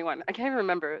 Yes. 2021. I can't even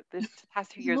remember. This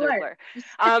past 2 years are a blur.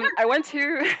 I went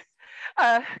to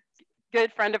a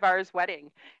good friend of ours'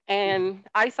 wedding, and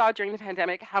I saw during the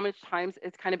pandemic how much times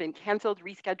it's kind of been canceled,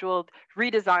 rescheduled,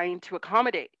 redesigned to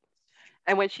accommodate.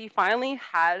 And when she finally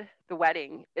had the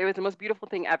wedding, it was the most beautiful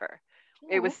thing ever.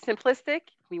 It was simplistic.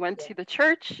 We went to the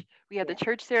church. We had the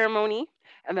church ceremony.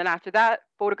 And then after that,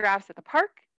 photographs at the park,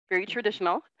 very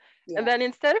traditional. And then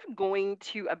instead of going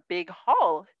to a big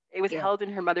hall, it was held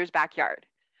in her mother's backyard.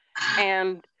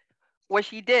 And what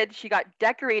she did, she got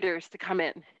decorators to come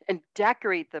in and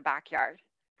decorate the backyard,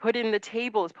 put in the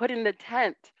tables, put in the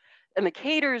tent, and the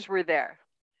caterers were there.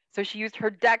 So she used her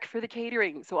deck for the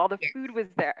catering. So all the food was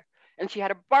there. And she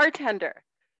had a bartender.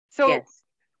 So Yes.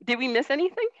 did we miss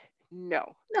anything?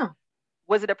 No. No.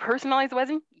 Was it a personalized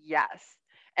wedding? Yes.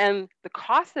 And the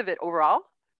cost of it overall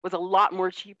was a lot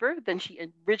more cheaper than she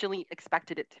originally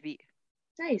expected it to be.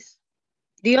 Nice.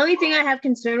 The only thing I have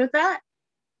concern with that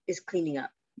is cleaning up.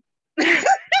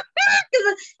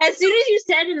 As soon as you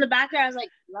said in the background, I was like,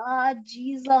 Lord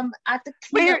Jesus, I have to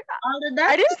clean up all of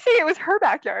that. I didn't say it was her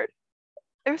backyard.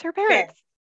 It was her parents.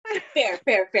 Fair.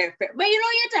 But you know,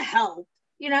 you have to help.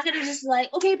 You're not gonna just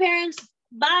like, okay, parents,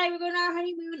 bye, we're going on our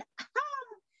honeymoon.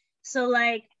 So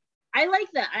like, I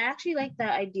like that. I actually like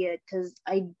that idea because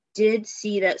I did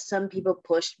see that some people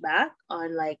pushed back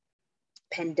on like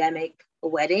pandemic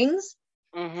weddings.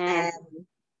 And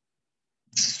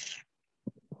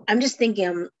I'm just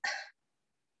thinking,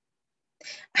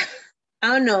 I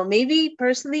don't know, maybe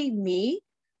personally me,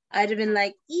 I'd have been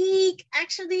like, eek,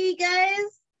 actually, guys,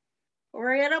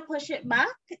 we're gonna push it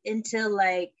back until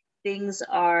like things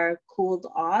are cooled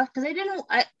off. Because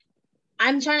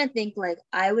I'm trying to think, like,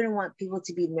 I wouldn't want people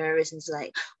to be nervous and it's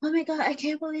like, oh my God, I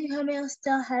can't believe Camille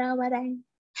still had a wedding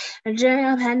during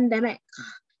a pandemic.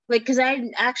 Like, because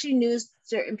I actually knew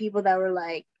certain people that were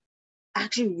like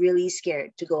actually really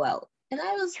scared to go out. And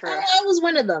I was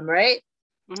one of them, right?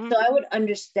 So I would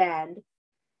understand.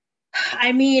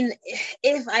 I mean,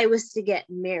 if I was to get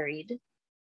married,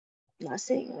 not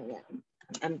saying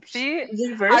I'm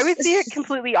I would see it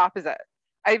completely opposite.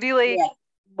 I'd be like,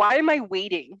 why am I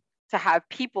waiting to have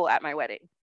people at my wedding?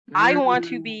 I want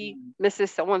to be Mrs.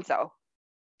 So-and-so.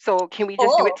 So can we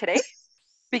just do it today?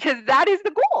 Because that is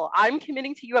the goal. I'm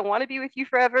committing to you. I want to be with you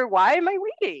forever. Why am I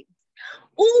waiting?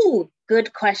 Ooh,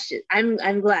 good question.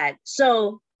 I'm glad.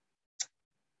 So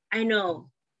I know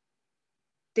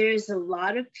there's a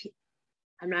lot of people.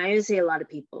 I'm not going to say a lot of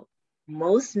people.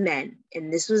 Most men,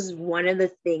 and this was one of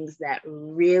the things that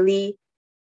really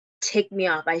ticked me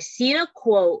off. I seen a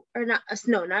quote, or not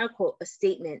a quote, a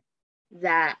statement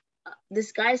that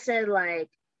this guy said, like,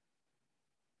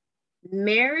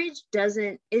 marriage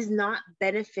is not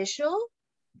beneficial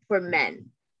for men.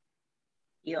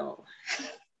 Yo,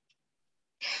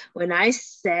 when I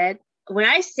say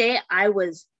I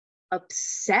was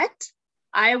upset,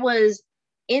 I was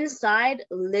inside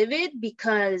livid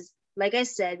because, like I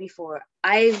said before,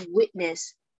 I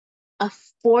witnessed a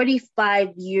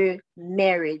 45-year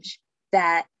marriage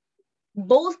that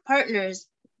both partners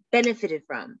benefited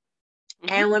from.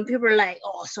 And when people are like,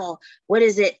 oh, so what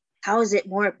is it? How is it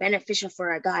more beneficial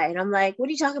for a guy? And I'm like, what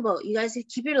are you talking about? You guys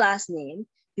keep your last name.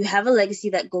 You have a legacy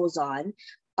that goes on.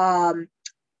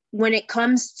 When it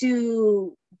comes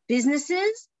to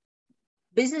businesses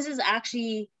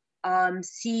actually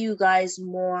see you guys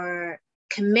more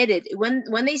committed.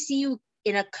 When they see you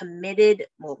in a committed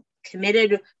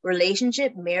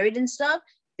relationship, married and stuff,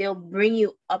 they'll bring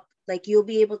you up. Like, you'll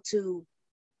be able to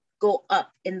go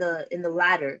up in the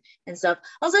ladder and stuff.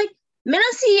 I was like, men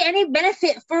don't see any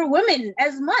benefit for women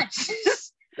as much.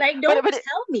 Like, don't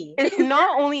tell me. It's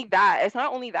not only that. It's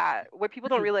not only that. What people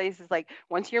don't realize is, like,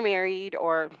 once you're married,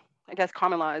 or I guess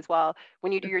common law as well,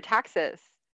 when you do your taxes,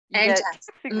 you get tax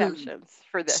exemptions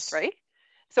for this, right?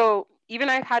 So even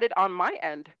I've had it on my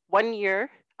end. 1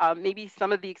 year, maybe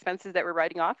some of the expenses that we're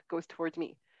writing off goes towards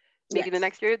me. Maybe the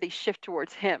next year they shift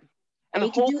towards him. And the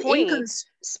whole point, income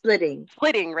splitting,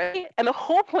 right? And the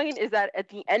whole point is that at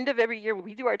the end of every year when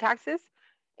we do our taxes,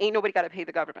 ain't nobody got to pay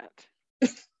the government.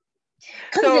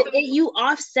 Because you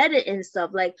offset it and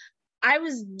stuff. Like, I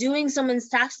was doing someone's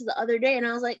taxes the other day and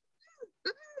I was like,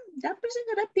 that person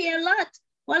gonna pay a lot.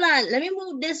 Hold on, let me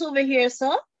move this over here.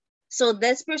 So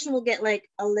this person will get like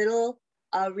a little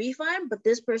refund, but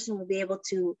this person will be able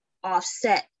to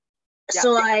offset. Yeah.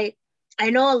 So I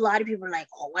know a lot of people are like,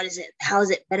 oh, what is it? How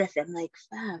does it benefit? I'm like,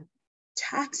 fam,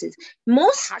 taxes.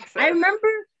 I remember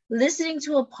listening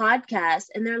to a podcast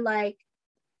and they're like,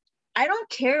 I don't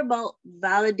care about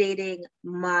validating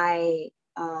my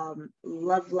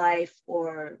love life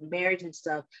or marriage and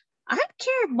stuff. I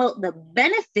care about the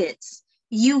benefits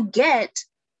you get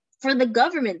for the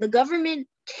government. The government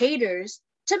caters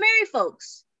to married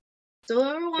folks. So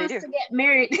whoever wants to get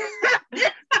married.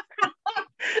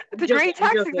 It's a great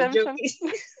tax exemption.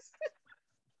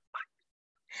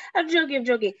 I'm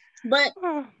joking. But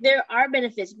there are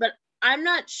benefits. But I'm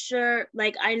not sure.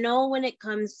 Like, I know when it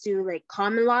comes to like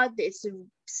common law, it's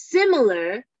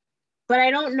similar, but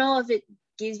I don't know if it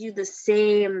gives you the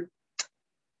same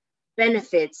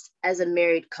benefits as a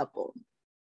married couple.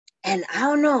 And I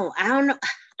don't know.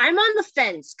 I'm on the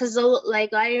fence because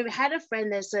like I had a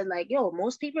friend that said like, yo,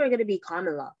 most people are gonna be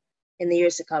common law in the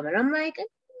years to come. And I'm like,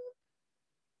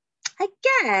 I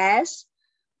guess,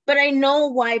 but I know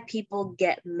why people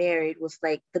get married with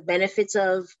like the benefits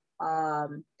of I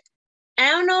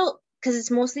don't know, because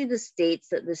it's mostly the states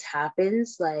that this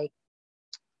happens. Like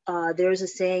there's a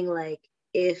saying like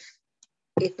if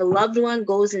a loved one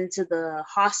goes into the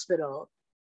hospital,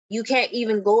 you can't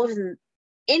even go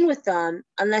in with them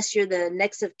unless you're the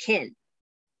next of kin.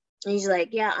 And he's like,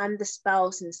 yeah, I'm the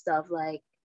spouse and stuff. Like,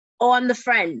 oh, I'm the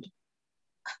friend.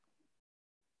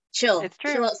 Chill. It's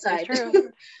true. Chill outside. It's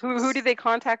true. Who do they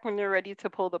contact when they're ready to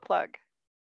pull the plug?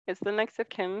 It's the next of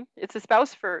kin. It's the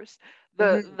spouse first.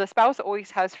 The spouse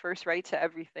always has first right to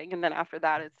everything, and then after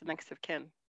that, it's the next of kin.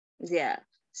 Yeah.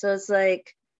 So it's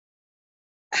like,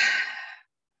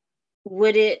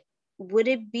 would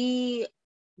it be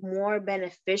more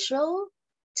beneficial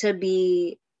to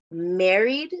be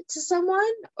married to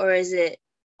someone, or is it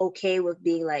okay with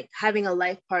being like having a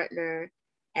life partner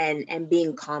and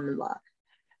being common law?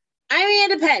 I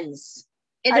mean, it depends.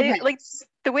 It depends. Like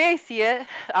the way I see it,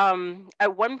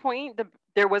 at one point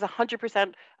there was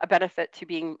 100% a benefit to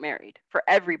being married for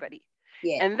everybody.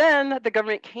 Yeah. And then the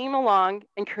government came along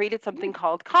and created something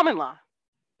called common law,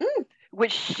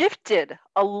 which shifted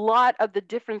a lot of the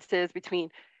differences between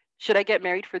should I get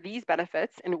married for these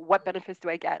benefits and what benefits do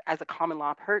I get as a common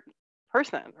law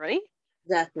person, right?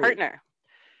 Exactly. Partner.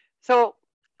 So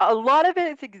a lot of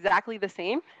it is exactly the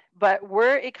same, but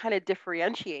where it kind of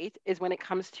differentiates is when it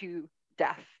comes to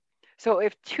death. So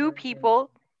if two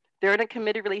people, they're in a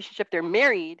committed relationship, they're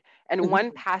married, and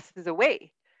one passes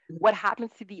away, what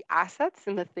happens to the assets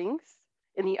and the things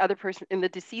in the other person, in the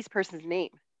deceased person's name?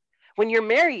 When you're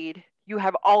married, you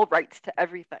have all rights to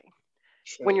everything.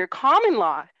 Sure. When you're common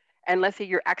law, and let's say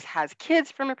your ex has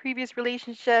kids from a previous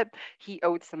relationship, he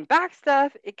owed some back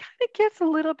stuff, it kind of gets a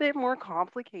little bit more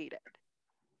complicated.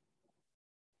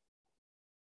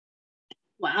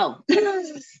 Wow.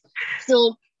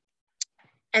 So,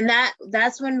 and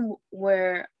that's when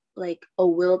where like a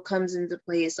will comes into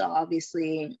place,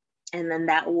 obviously. And then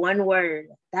that one word,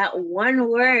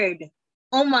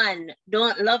 Oman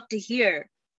don't love to hear,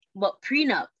 but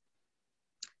prenup.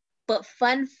 But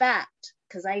fun fact,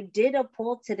 because I did a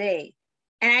poll today,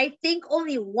 and I think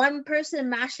only one person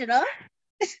mashed it up.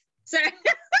 Sorry.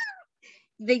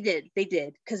 They did.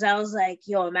 Because I was like,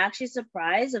 yo, I'm actually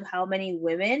surprised of how many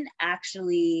women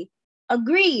actually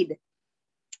agreed.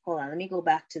 Hold on, let me go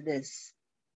back to this.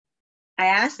 I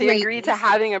asked they agreed to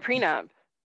having a prenup.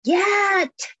 Yeah.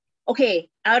 Okay,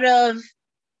 out of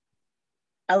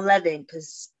 11,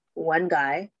 because one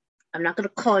guy, I'm not going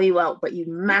to call you out, but you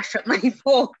mashed up my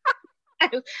phone.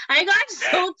 I got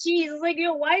so cheesed. Like,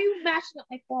 yo, why are you mashing up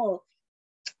my phone?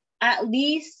 At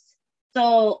least,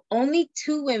 so only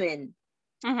 2 women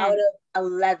out of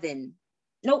 11.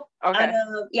 Nope. Okay.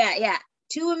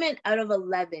 2 women out of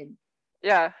 11.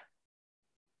 Yeah.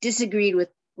 Disagreed with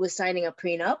signing a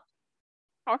prenup.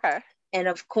 Okay. And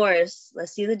of course,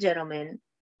 let's see the gentleman,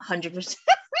 100%.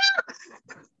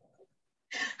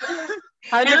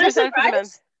 100% for the men.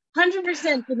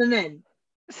 100% for the men.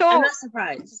 So I'm not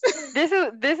surprised. This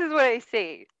is what I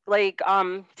say. Like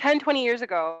 10, 20 years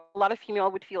ago, a lot of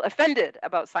females would feel offended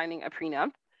about signing a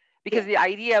prenup because the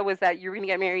idea was that you were going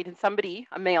to get married and somebody,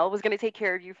 a male, was going to take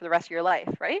care of you for the rest of your life,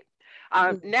 right?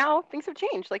 Now things have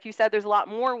changed. Like you said, there's a lot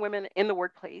more women in the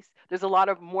workplace. There's a lot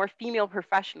of more female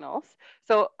professionals.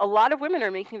 So a lot of women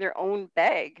are making their own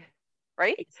bag,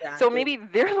 right? Exactly. So maybe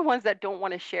they're the ones that don't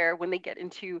want to share when they get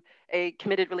into a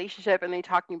committed relationship and they're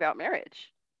talking about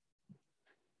marriage.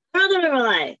 I'm not gonna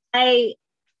lie.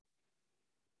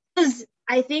 Because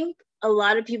I think a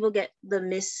lot of people get the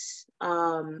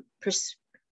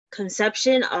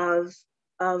misconception of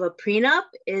a prenup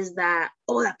is that,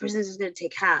 oh, that person is gonna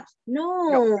take half.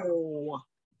 No.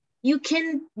 You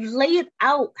can lay it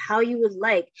out how you would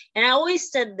like. And I always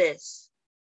said this,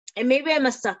 and maybe I'm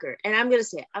a sucker, and I'm gonna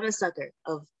say it, I'm a sucker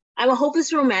I'm a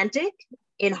hopeless romantic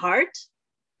in heart,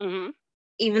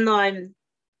 even though I'm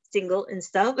single and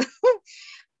stuff.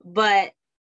 But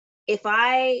if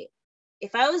I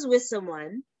was with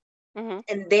someone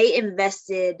and they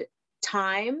invested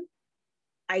time,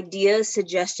 ideas,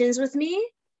 suggestions with me,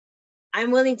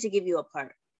 I'm willing to give you a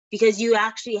part because you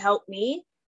actually helped me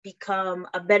become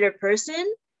a better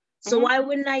person. So why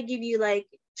wouldn't I give you like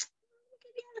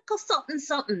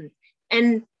something?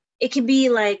 And it could be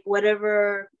like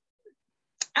whatever.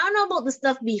 I don't know about the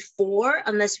stuff before,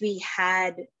 unless we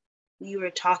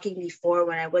were talking before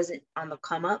when I wasn't on the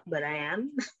come up, but I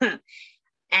am.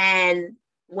 And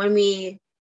when we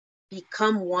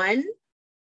become one,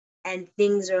 and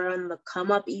things are on the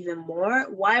come up even more,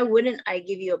 why wouldn't I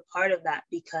give you a part of that?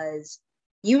 Because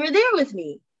you were there with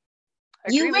me.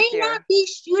 You may not be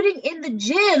shooting in the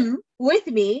gym with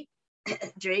me,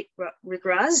 Rick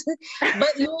Ross,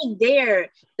 but you were there.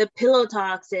 The pillow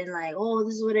talks and like, oh,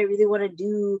 this is what I really want to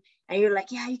do. And you're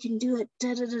like, yeah, you can do it.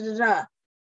 Da, da, da, da, da.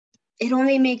 It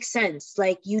only makes sense.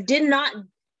 Like, you did not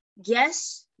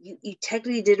guess, you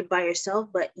technically did it by yourself,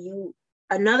 but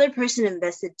another person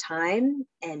invested time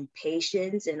and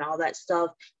patience and all that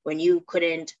stuff when you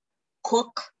couldn't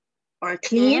cook or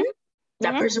clean.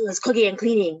 That person was cooking and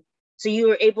cleaning. So you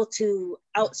were able to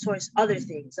outsource other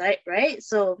things, right?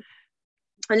 So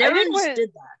I never understood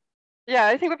that. Yeah,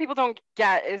 I think what people don't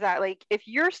get is that, like, if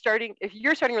you're starting a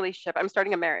relationship, I'm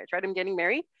starting a marriage, right? I'm getting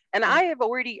married, and I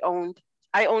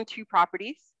own 2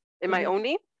 properties in my own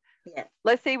name. Yeah.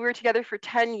 Let's say we were together for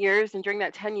 10 years, and during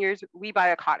that 10 years, we buy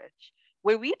a cottage.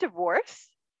 When we divorce,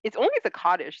 it's only the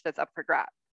cottage that's up for grabs.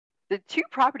 The 2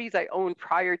 properties I owned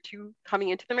prior to coming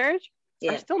into the marriage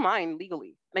are still mine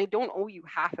legally, and I don't owe you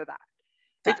half of that.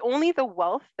 It's only the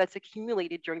wealth that's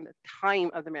accumulated during the time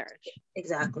of the marriage.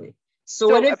 Exactly. So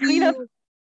what if a prenup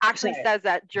actually says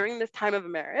that during this time of a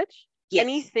marriage,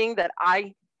 anything that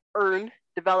I earn,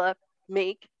 develop,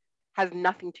 make has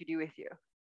nothing to do with you.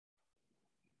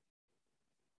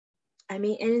 I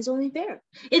mean, and it's only fair.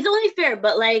 It's only fair,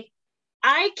 but like,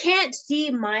 I can't see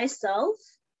myself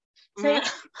saying,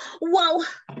 whoa,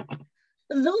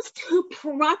 those 2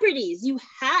 properties you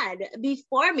had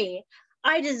before me,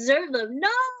 I deserve them.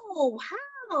 No,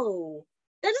 how?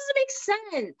 That doesn't make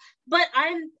sense. But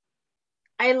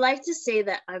I like to say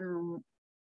that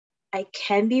I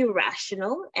can be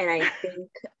rational, and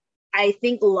I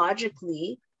think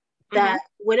logically that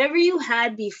whatever you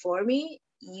had before me,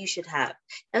 you should have.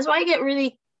 That's why I get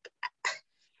really,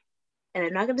 and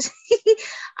I'm not gonna say,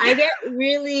 I get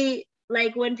really,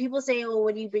 like, when people say, oh,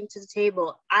 what do you bring to the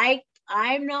table?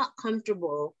 I'm not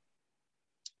comfortable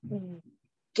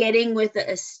getting with an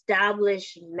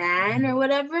established man or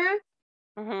whatever,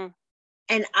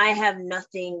 and I have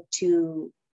nothing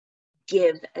to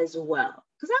give as well.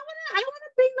 Because I want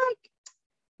to bring, like,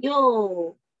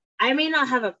 yo, I may not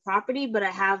have a property, but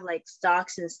I have like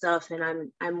stocks and stuff,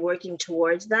 and I'm working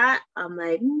towards that. I'm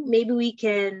like, maybe we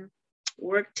can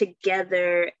work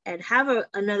together and have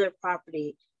another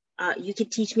property. You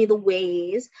could teach me the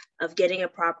ways of getting a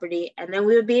property, and then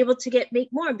we would be able to make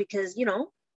more, because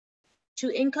 2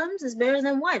 incomes is better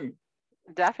than 1.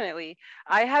 Definitely.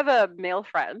 I have a male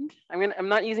friend. I'm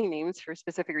not using names for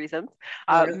specific reasons.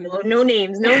 No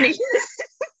names.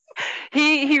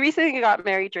 He recently got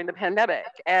married during the pandemic,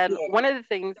 and one of the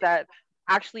things that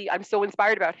actually I'm so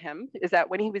inspired about him is that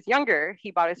when he was younger,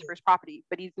 he bought his first property,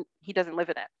 but he doesn't live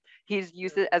in it. He's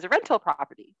used it as a rental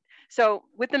property. So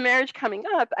with the marriage coming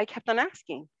up, I kept on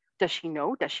asking, does she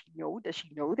know? Does she know? Does she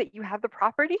know that you have the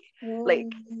property? Like,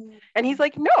 and he's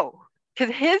like, no,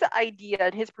 because his idea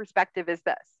and his perspective is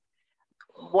this: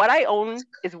 what I own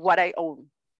is what I own.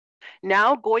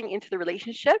 Now going into the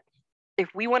relationship,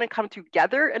 if we want to come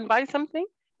together and buy something,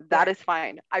 that is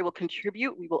fine. I will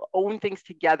contribute. We will own things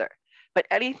together. But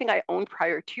anything I owned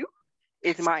prior to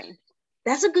is mine.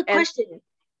 That's a good question.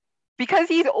 Because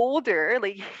he's older,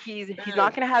 like he's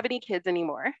not going to have any kids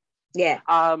anymore. Yeah.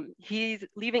 He's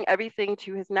leaving everything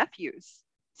to his nephews.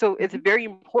 So it's very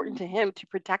important to him to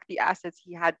protect the assets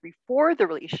he had before the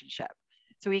relationship,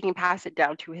 so he can pass it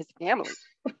down to his family.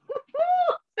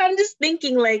 I'm just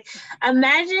thinking, like,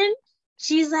 imagine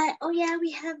she's like, oh yeah,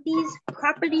 we have these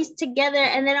properties together,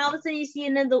 and then all of a sudden you see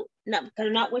another, no, because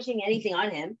I'm not wishing anything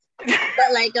on him,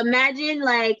 but like, imagine,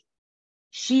 like,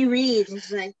 she reads and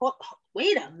she's like, oh,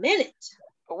 wait a minute,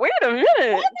 what are all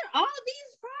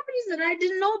these properties that I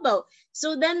didn't know about?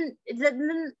 So then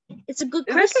it's a good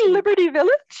question. Is this a Liberty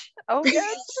Village? Oh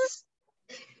yes.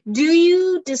 Do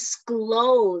you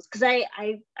disclose, because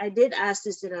I did ask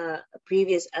this in a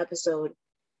previous episode,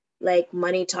 like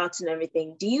money talks and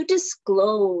everything, do you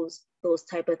disclose those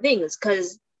type of things?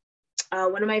 Because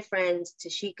one of my friends,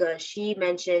 Tashika, she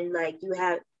mentioned, like,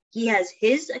 he has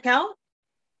his account,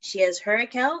 she has her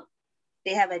account,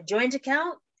 they have a joint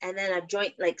account, and then a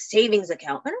joint, like, savings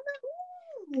account. And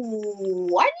I'm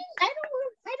like, I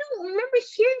don't remember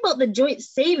hearing about the joint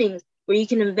savings where you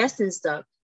can invest in stuff.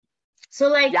 So,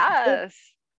 like, yes,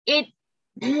 it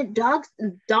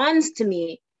dawns to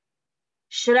me,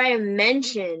 should I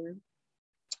mention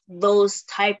those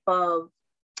type of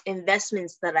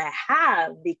investments that I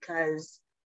have? Because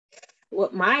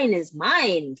what mine is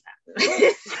mine.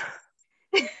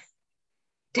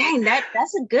 Dang,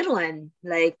 that's a good one.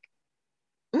 Like,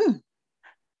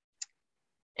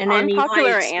 And then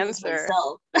unpopular you know, answer.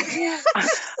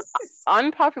 myself.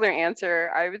 Unpopular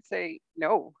answer, I would say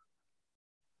no.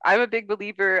 I'm a big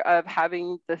believer of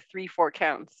having the 3-4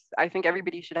 accounts. I think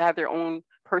everybody should have their own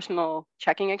personal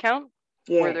checking account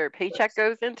where their paycheck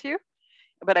goes into.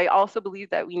 But I also believe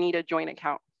that we need a joint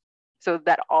account so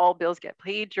that all bills get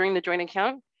paid during the joint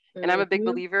account. And I'm a big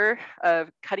believer of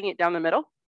cutting it down the middle,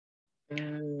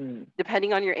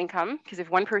 depending on your income. Because if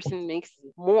one person makes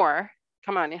more,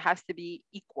 come on, it has to be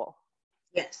equal.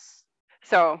 Yes.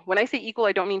 So when I say equal,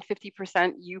 I don't mean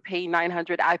 50%, you pay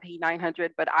 900, I pay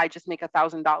 900, but I just make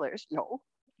 $1,000. No.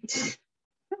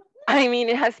 I mean,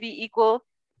 it has to be equal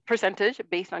percentage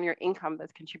based on your income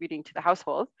that's contributing to the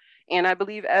household. And I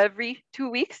believe every 2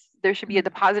 weeks, there should be a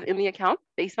deposit in the account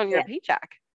based on your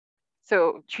paycheck.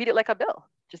 So treat it like a bill.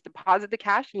 Just deposit the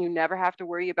cash and you never have to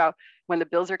worry about when the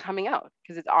bills are coming out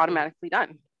because it's automatically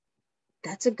done.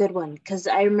 That's a good one. Because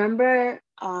I remember,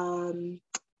 because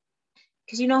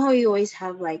you know how you always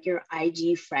have like your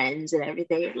IG friends and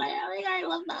everything. You're like, oh my God, I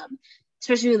love them.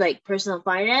 Especially with like personal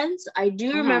finance. I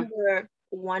do remember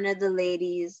one of the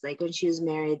ladies, like when she was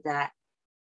married, that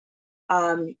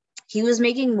he was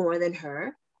making more than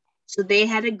her. So they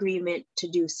had agreement to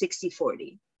do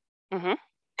 60-40.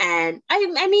 And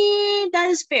I mean, that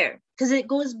is fair because it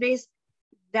goes based,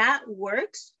 that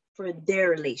works for their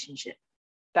relationship.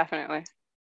 Definitely.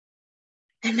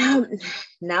 And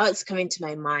now it's coming to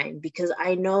my mind because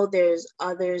I know there's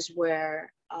others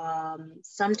where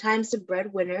sometimes the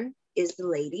breadwinner is the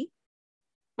lady.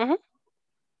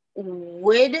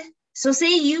 So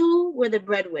say you were the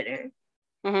breadwinner,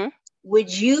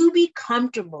 would you be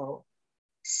comfortable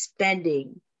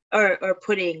spending or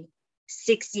putting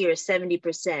 60 or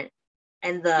 70%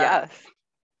 and the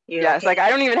yes, okay? like I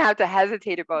don't even have to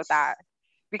hesitate about that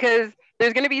because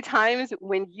there's going to be times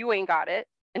when you ain't got it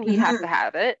and he has to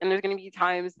have it, and there's going to be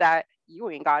times that you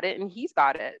ain't got it and he's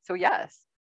got it. So yes,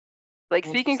 like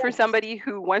speaking for somebody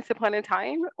who once upon a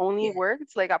time only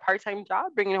worked like a part-time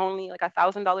job bringing only like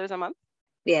 $1,000 a month,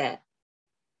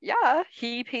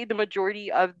 he paid the majority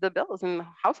of the bills in the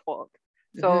household.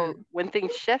 So when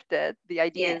things shifted, the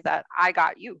idea is that I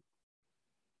got you.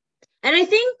 And I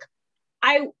think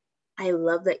I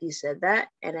love that you said that,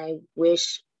 and I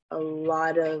wish a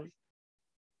lot of,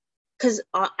 because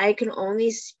I can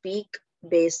only speak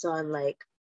based on like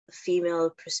a female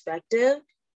perspective,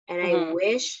 and I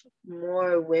wish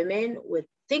more women would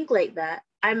think like that.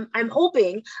 I'm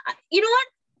hoping, you know what?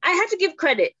 I have to give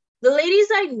credit. The ladies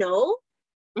I know,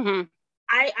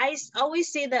 I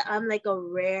always say that I'm like a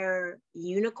rare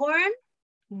unicorn,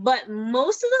 but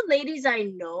most of the ladies I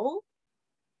know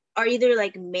are either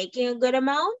like making a good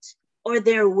amount or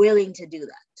they're willing to do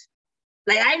that.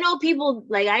 Like I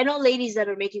know ladies that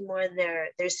are making more than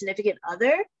their significant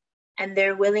other, and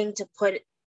they're willing to put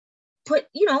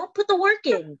the work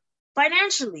in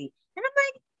financially. And I'm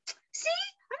like, see,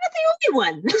 I'm not the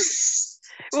only one.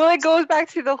 Well, it goes back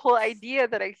to the whole idea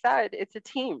that I said, it's a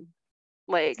team.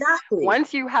 Like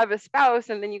once you have a spouse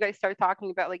and then you guys start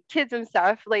talking about like kids and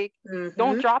stuff, like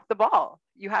don't drop the ball.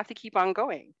 You have to keep on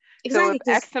going. Exactly.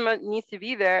 So if X amount needs to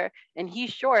be there and he's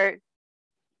short,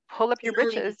 pull up your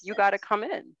britches. You got to come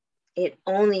in. It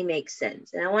only makes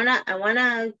sense. And I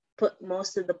wanna put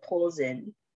most of the polls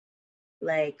in.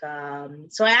 Like,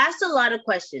 so I asked a lot of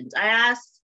questions. I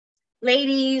asked,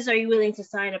 ladies, are you willing to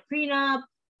sign a prenup?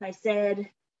 I said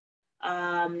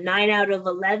 9 out of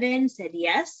 11 said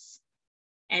yes.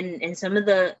 And some of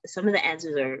the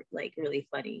answers are like really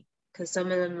funny. Cause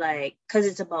some of them like, cause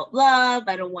it's about love.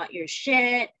 I don't want your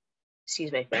shit.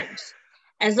 Excuse my French.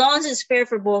 As long as it's fair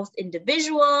for both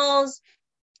individuals,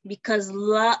 because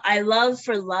I love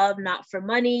for love, not for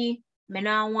money. Man,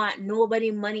 I don't want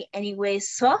nobody money anyway.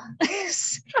 So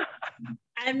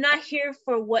I'm not here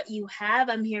for what you have.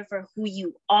 I'm here for who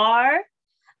you are.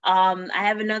 I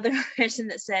have another person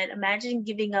that said, imagine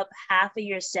giving up half of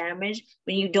your sandwich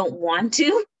when you don't want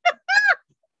to.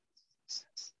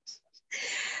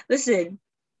 Listen,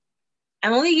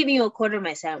 I'm only giving you a quarter of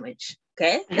my sandwich,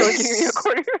 okay? You're giving me a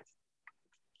quarter.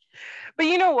 But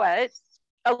you know what?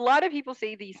 A lot of people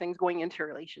say these things going into a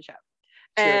relationship.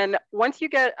 True. And once you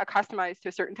get accustomed to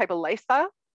a certain type of lifestyle,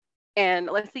 and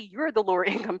let's say you're the lower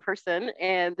income person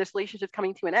and this relationship is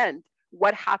coming to an end,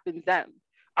 what happens then?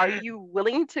 Are you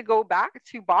willing to go back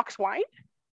to box wine?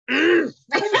 No,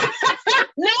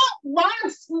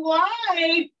 box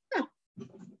wine.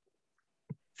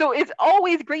 So it's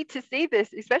always great to say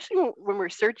this, especially when we're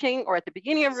searching or at the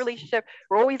beginning of a relationship.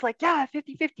 We're always like, yeah,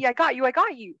 50-50, I got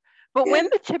you. But when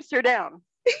the chips are down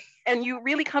and you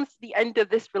really come to the end of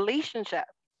this relationship,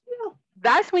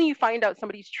 that's when you find out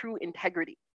somebody's true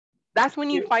integrity. That's when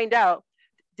you find out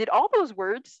did all those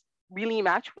words really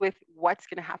match with what's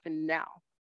going to happen now?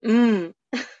 Mm.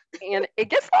 And it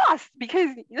gets lost because,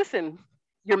 listen,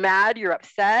 you're mad, you're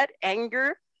upset,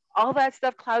 anger, all that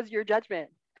stuff clouds your judgment.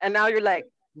 And now you're like,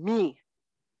 me,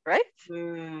 right?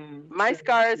 My True,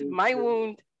 scars, true, my true.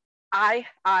 wound, I.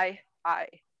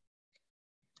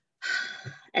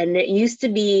 And it used to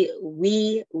be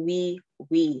we.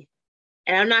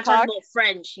 And I'm not talking about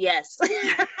French, yes.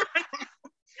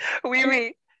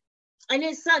 We. And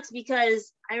it sucks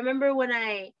because I remember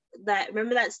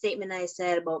remember that statement I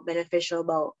said about beneficial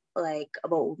about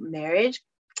marriage.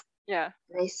 Yeah.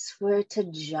 I swear to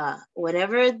Jah,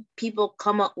 whenever people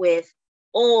come up with,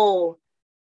 oh,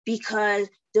 because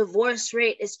divorce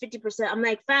rate is 50%, I'm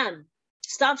like, fam,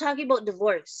 stop talking about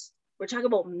divorce. We're talking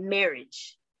about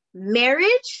marriage.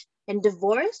 Marriage and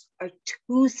divorce are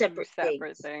two separate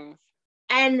things.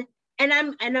 And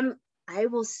I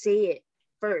will say it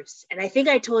first. And I think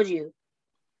I told you,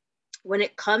 when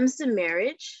it comes to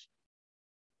marriage,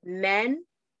 men,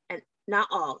 and not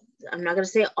all, I'm not going to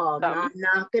say all, I'm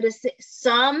not going to say,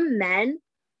 some men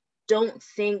don't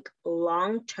think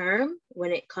long term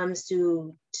when it comes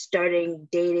to starting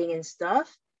dating and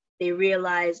stuff. They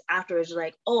realize afterwards,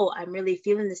 like, oh, I'm really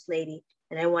feeling this lady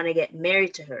and I want to get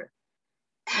married to her.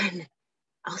 And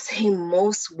I'll say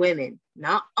most women,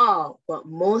 not all, but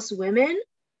most women,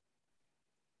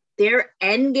 their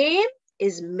end game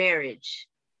is marriage.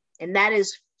 And that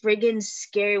is friggin'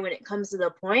 scary when it comes to the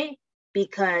point,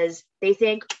 because they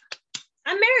think,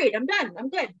 I'm married, I'm done, I'm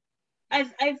good.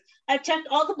 I've checked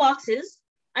all the boxes.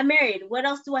 I'm married. What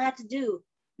else do I have to do?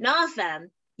 Nah, fam.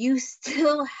 You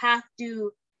still have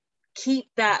to keep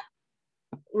that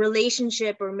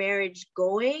relationship or marriage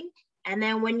going. And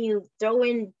then when you throw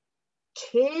in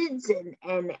kids and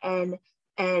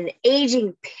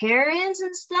aging parents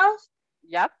and stuff.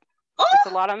 Yep.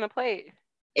 It's a lot on the plate.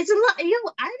 It's a lot.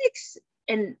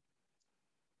 And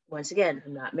once again,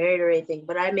 I'm not married or anything,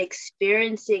 but I'm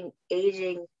experiencing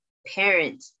aging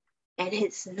parents. And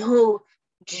it's no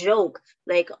joke.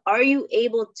 Like, are you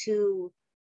able to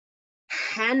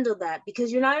handle that?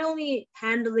 Because you're not only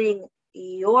handling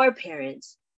your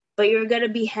parents, but you're going to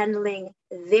be handling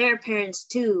their parents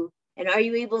too. And are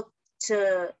you able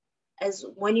to, as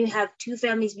when you have two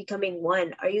families becoming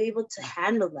one, are you able to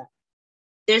handle that?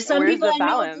 There's some people the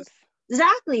balance?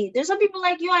 Exactly. There's some people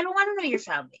like, yo, I don't want to know your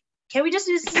family. Can we just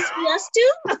be us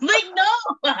two? Like,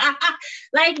 no.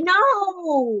 Like,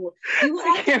 no. You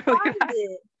have to find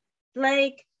it.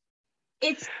 Like,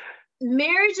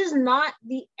 marriage is not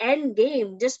the end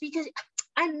game. Just because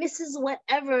I'm Mrs.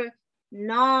 Whatever.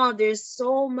 No, there's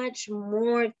so much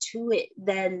more to it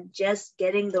than just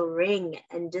getting the ring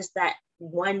and just that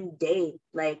one day.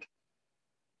 Like,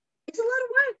 it's a lot of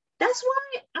work. That's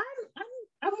why I'm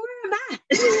where I'm at.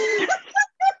 It's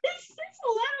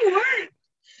a lot of work.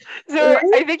 So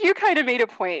I think you kind of made a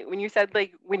point when you said,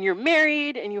 like, when you're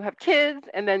married and you have kids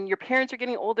and then your parents are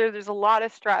getting older, there's a lot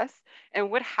of stress.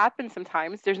 And what happens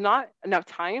sometimes, there's not enough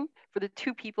time for the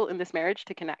two people in this marriage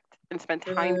to connect and spend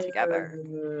time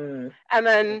together. And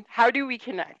then how do we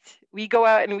connect? We go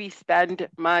out and we spend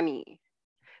money.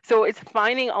 So it's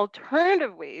finding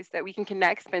alternative ways that we can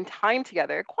connect, spend time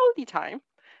together, quality time,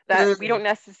 that we don't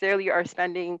necessarily are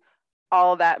spending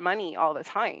all that money all the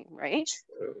time, right?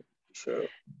 True.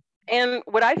 And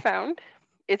what I found,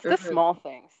 it's the small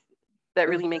things that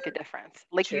really make a difference.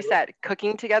 Like you said,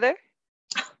 cooking together.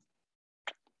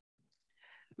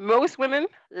 Most women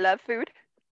love food.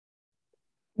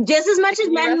 Just as much as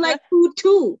men like food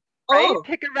too. Right?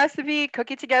 Pick a recipe,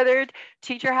 cook it together,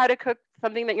 teach her how to cook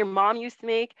something that your mom used to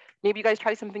make. Maybe you guys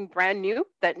try something brand new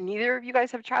that neither of you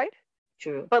guys have tried.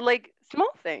 True. But like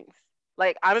small things.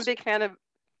 Like I'm a big fan of,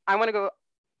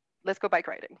 let's go bike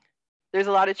riding. There's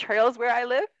a lot of trails where I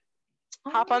live.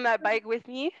 Hop on that bike with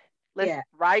me. Let's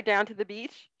ride down to the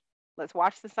beach. Let's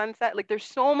watch the sunset. Like there's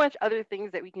so much other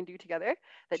things that we can do together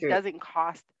that doesn't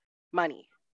cost money.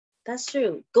 That's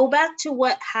true. Go back to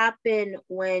what happened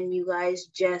when you guys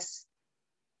just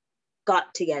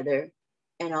got together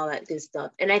and all that good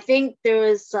stuff. And I think there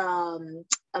was a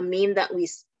meme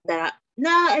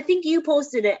I think you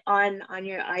posted it on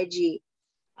your IG.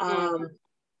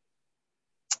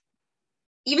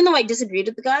 Even though I disagreed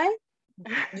with the guy,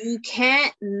 you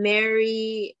can't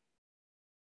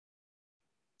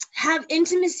have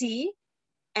intimacy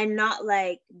and not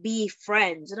like be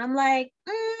friends. And I'm like,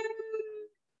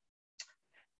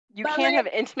 you can't have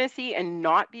intimacy and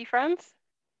not be friends?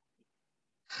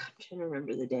 I'm trying to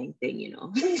remember the dang thing, you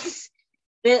know.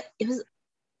 It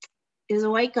was a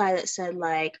white guy that said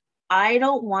like, I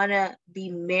don't want to be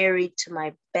married to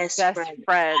my best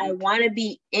friend. I want to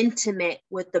be intimate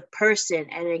with the person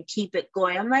and then keep it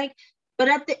going. I'm like, but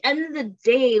at the end of the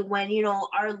day, when, you know,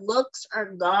 our looks are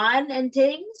gone and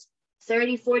things,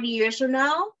 30, 40 years from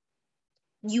now,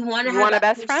 you want to have a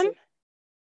best friend?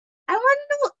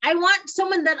 I want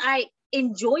someone that I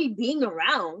enjoy being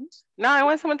around. No, I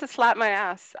want someone to slap my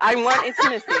ass. I want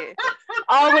intimacy.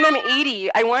 Oh, when I'm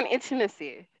 80, I want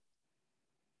intimacy.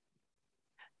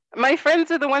 My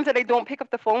friends are the ones that I don't pick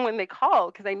up the phone when they call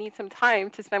because I need some time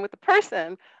to spend with the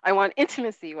person I want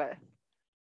intimacy with.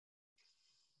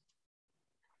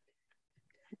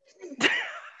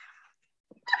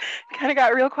 Kind of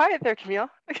got real quiet there, Camille.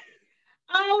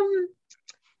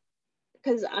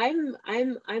 Because I'm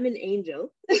an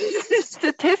angel.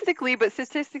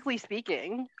 Statistically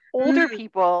speaking, older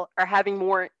people are having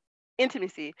more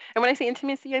intimacy. And when I say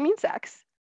intimacy, I mean sex.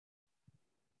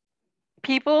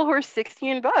 People who are 60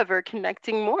 and above are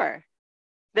connecting more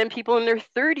than people in their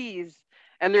 30s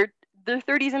and their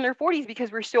 30s and their 40s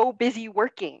because we're so busy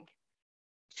working.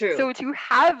 True. So to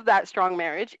have that strong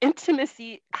marriage,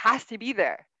 intimacy has to be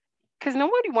there because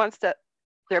nobody wants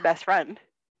their best friend.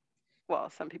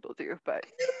 Well, some people do, but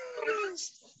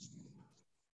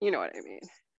you know what I mean.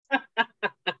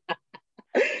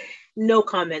 No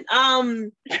comment.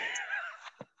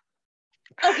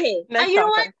 Okay. Next you know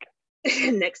topic. What?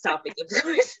 Next topic, of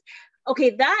course.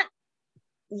 Okay, that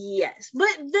yes,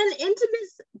 but then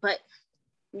intimacy. But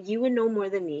you would know more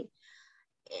than me.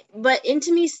 But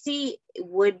intimacy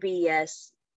would be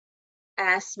yes,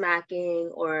 ass smacking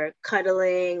or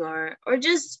cuddling or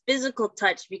just physical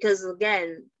touch because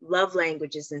again, love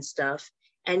languages and stuff.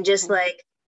 And just like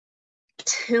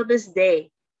till this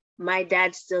day, my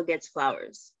dad still gets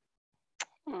flowers.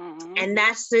 And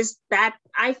that's just that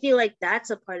I feel like that's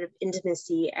a part of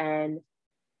intimacy. And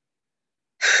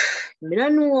I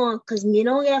don't know because me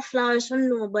don't get flowers from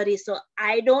nobody, so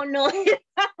I don't know if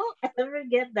I'll ever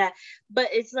get that. But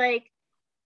it's like,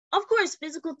 of course,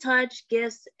 physical touch,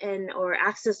 gifts, and or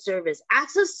acts of service.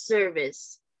 Acts of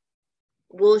service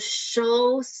will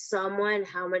show someone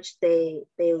how much they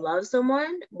love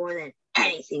someone more than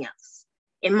anything else,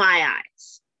 in my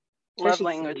eyes. Love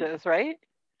languages, right?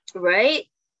 Right.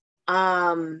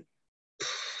 But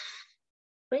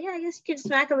yeah, I guess you can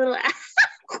smack a little ass.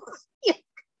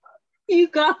 You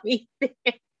got me there.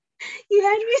 You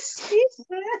had me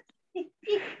speechless.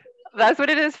 That's what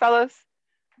it is, fellas.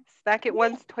 Smack it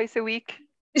once, twice a week.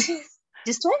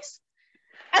 Just twice?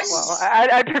 Well,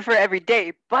 I prefer every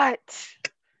day, but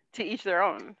to each their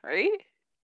own, right?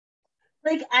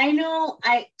 Like I know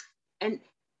and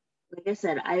like I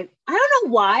said, I don't know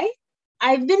why.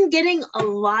 I've been getting a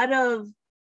lot of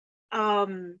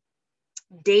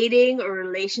dating or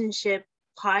relationship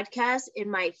podcasts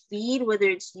in my feed, whether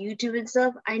it's YouTube and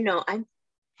stuff. I know I'm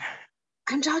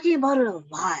talking about it a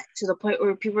lot to the point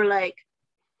where people are like,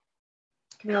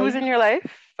 who's in your life?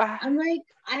 I'm like,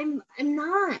 I'm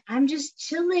not. I'm just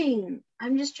chilling.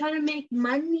 I'm just trying to make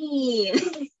money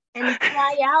and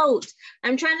fly out.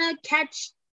 I'm trying to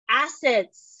catch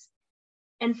assets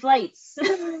and flights.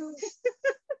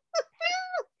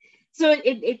 So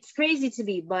it's crazy to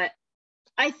me, but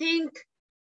I think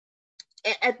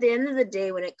at the end of the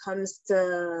day, when it comes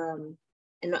to,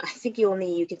 and I think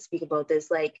you can speak about this,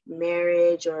 like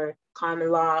marriage or common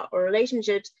law or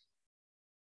relationships,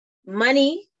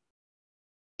 money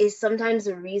is sometimes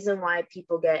the reason why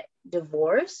people get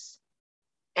divorced.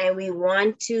 And we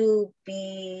want to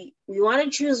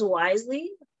choose wisely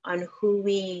on who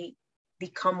we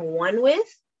become one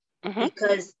with.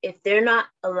 Because if they're not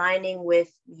aligning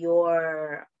with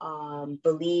your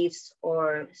beliefs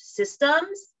or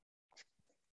systems,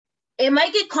 it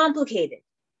might get complicated.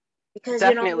 Because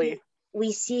definitely, you know,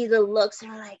 we see the looks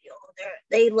and we're like, yo,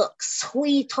 they look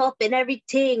sweet up and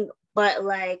everything, but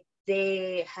like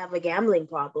they have a gambling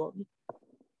problem.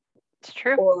 It's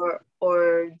true.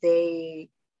 Or they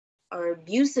are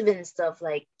abusive and stuff.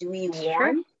 Like, do we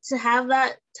want to have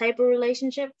that type of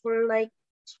relationship for like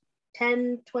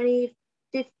 10, 20,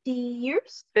 50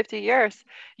 years? 50 years.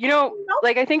 You know,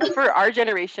 like I think for our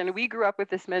generation, we grew up with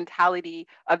this mentality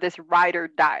of this ride or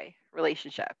die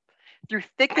relationship. Through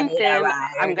thick and thin,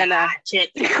 I'm gonna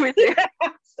stick with you.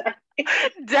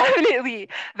 Definitely.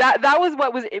 That was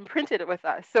what was imprinted with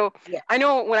us. So I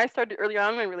know when I started early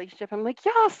on in my relationship, I'm like,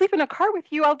 yeah, I'll sleep in a car with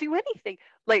you. I'll do anything.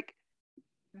 Like,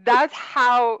 that's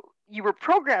how you were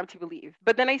programmed to believe.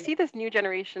 But then I see this new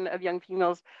generation of young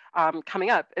females coming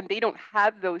up, and they don't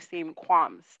have those same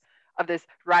qualms of this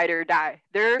ride or die.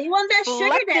 They want that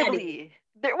sugar daddy.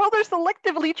 They're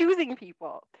selectively choosing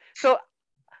people. So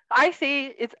I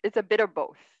say it's a bit of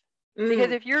both.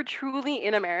 Because if you're truly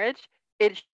in a marriage,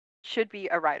 it should be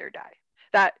a ride or die.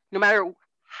 That no matter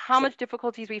how much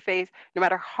difficulties we face, no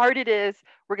matter how hard it is,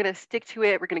 we're going to stick to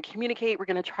it. We're going to communicate. We're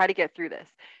going to try to get through this.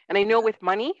 And I know with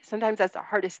money, sometimes that's the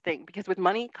hardest thing, because with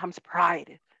money comes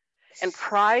pride. And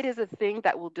pride is a thing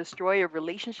that will destroy a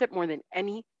relationship more than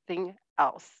anything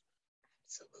else.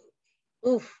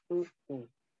 Absolutely. Oof.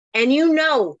 And you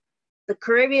know, the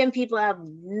Caribbean people have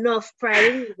enough pride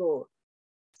in you.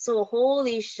 So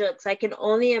holy shucks, I can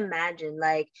only imagine.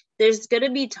 Like, there's gonna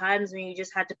be times when you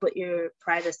just have to put your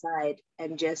pride aside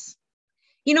and just,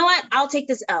 you know what? I'll take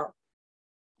this L.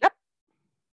 Yep.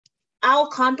 I'll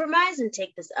compromise and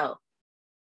take this L.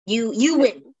 You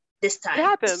win this time.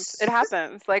 It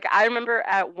happens. Like, I remember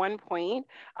at one point,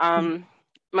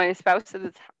 my spouse at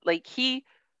the time, like, he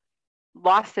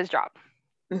lost his job.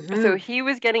 So he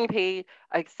was getting paid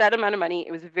a set amount of money.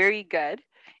 It was very good.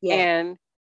 And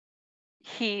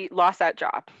he lost that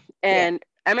job. And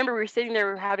I remember we were sitting there,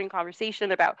 we were having a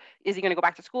conversation about, is he going to go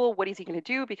back to school? What is he going to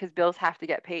do? Because bills have to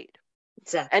get paid.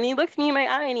 Exactly. And he looked me in my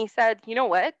eye and he said, you know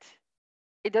what?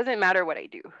 It doesn't matter what I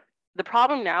do. The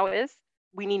problem now is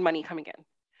we need money coming in.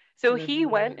 So he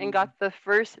went and got the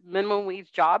first minimum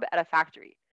wage job at a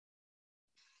factory.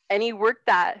 And he worked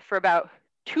that for about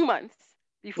 2 months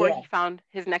before he found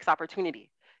his next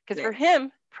opportunity. Because for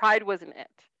him, pride wasn't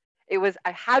it. It was,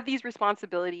 I have these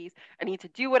responsibilities. I need to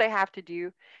do what I have to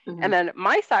do. And then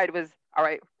my side was, all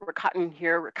right, we're cutting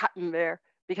here, we're cutting there,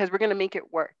 because we're going to make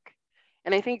it work.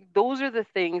 And I think those are the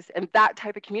things, and that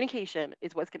type of communication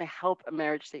is what's going to help a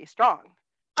marriage stay strong.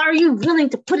 Are you willing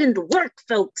to put in the work,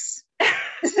 folks?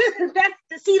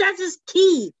 That's just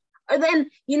key. Or then,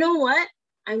 you know what?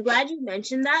 I'm glad you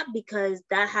mentioned that, because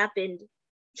that happened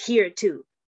here too.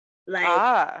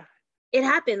 Like, it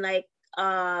happened like,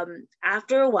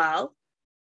 after a while,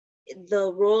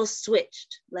 the roles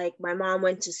switched. Like, my mom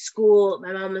went to school.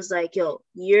 My mom was like, yo,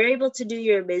 you're able to do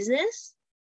your business,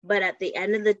 but at the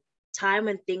end of the time,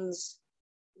 when things,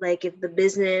 like, if the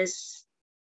business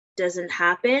doesn't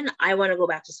happen, I want to go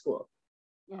back to school.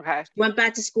 Okay. Went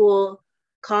back to school,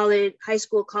 college, high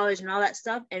school, college, and all that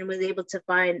stuff, and was able to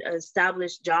find an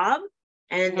established job.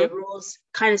 And the roles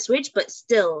kind of switched, but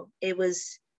still, it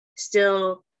was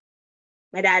still,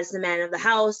 my dad's the man of the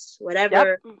house,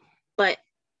 whatever. Yep. But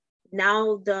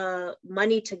now the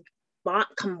money to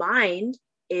combined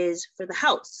is for the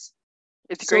house.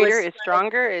 It's greater, it's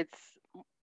stronger, it's,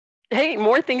 hey,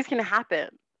 more things can happen.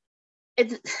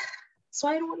 So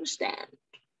I don't understand.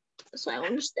 That's why I don't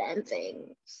understand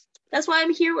things. That's why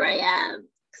I'm here where I am.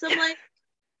 Because I'm like,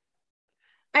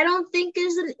 I don't think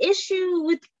there's an issue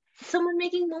with someone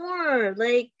making more.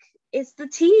 Like, it's the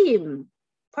team,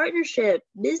 partnership,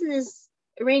 business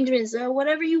arrangements, or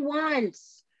whatever you want.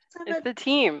 It's the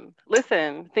team.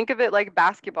 Listen, think of it like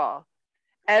basketball.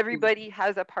 Everybody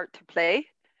has a part to play,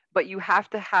 but you have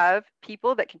to have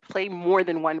people that can play more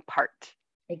than one part.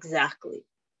 Exactly.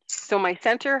 So my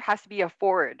center has to be a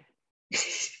forward.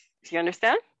 You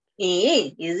understand?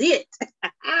 Is it?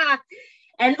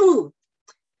 And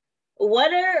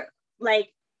what are,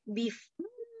 like,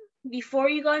 before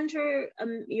you got into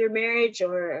your marriage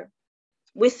or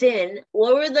within,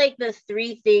 what were, like, the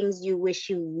 3 things you wish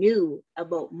you knew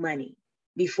about money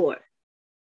before?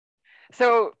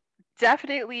 So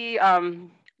definitely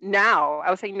now, I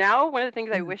would say now, one of the things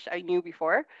I wish I knew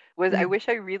before was I wish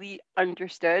I really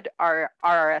understood our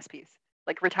RRSPs,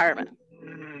 like retirement.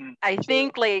 I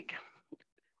think, like,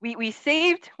 we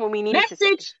saved when we needed to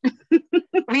save.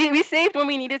 we saved when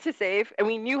we needed to save, and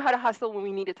we knew how to hustle when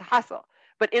we needed to hustle.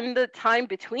 But in the time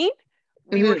between,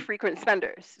 we were frequent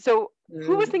spenders. So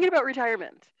who was thinking about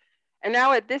retirement? And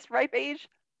now at this ripe age,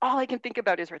 all I can think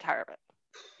about is retirement.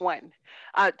 1.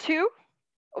 2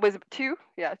 was 2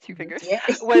 fingers,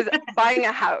 was buying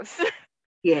a house.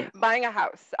 Buying a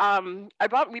house.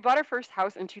 We bought our first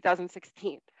house in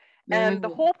 2016. And the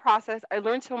whole process, I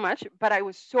learned so much, but I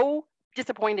was so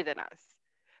disappointed in us.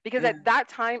 Because at that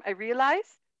time, I realized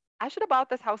I should have bought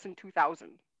this house in 2000.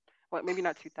 Well, maybe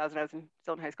not 2000, I was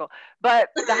still in high school. But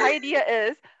the idea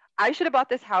is, I should have bought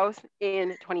this house in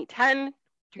 2010,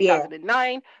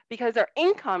 2009, because our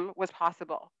income was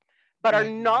possible. But our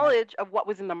knowledge of what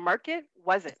was in the market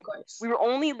wasn't. We were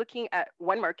only looking at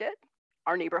one market,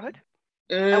 our neighborhood.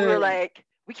 And we were like,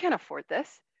 we can't afford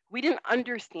this. We didn't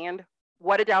understand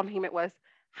what a down payment was,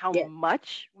 how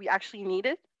much we actually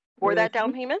needed for that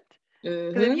down payment.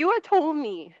 Because if you had told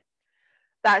me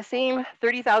that same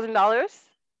 $30,000,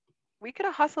 we could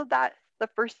have hustled that the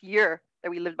first year that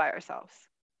we lived by ourselves.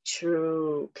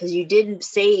 True, because you didn't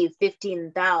save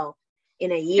 15,000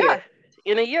 in a year. Yeah,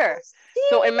 in a year.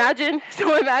 So imagine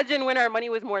when our money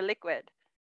was more liquid.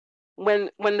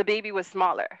 when the baby was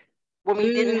smaller, when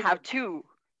we didn't have two,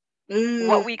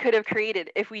 what we could have created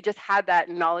if we just had that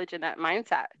knowledge and that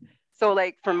mindset. So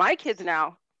like for my kids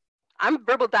now, I'm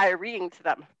verbal diarrheaing to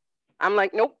them. I'm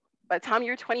like, nope, by the time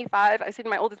you're 25, I say to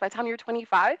my oldest, by the time you're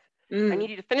 25, I need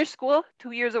you to finish school,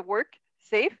 2 years of work,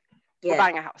 save, we're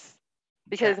buying a house.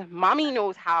 Because mommy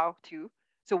knows how to,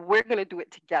 so we're going to do it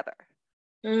together.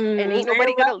 And ain't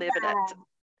nobody going to live in it.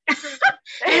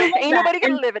 Ain't nobody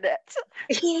going to live in it.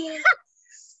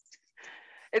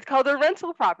 It's called a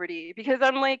rental property because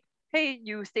I'm like, hey,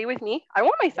 you stay with me. I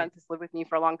want my son to live with me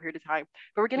for a long period of time.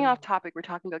 But we're getting off topic. We're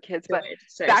talking about kids. But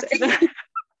back to the...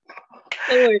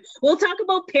 We'll talk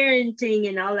about parenting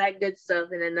and all that good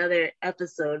stuff in another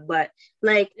episode. But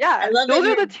like, I love those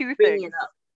are the two things.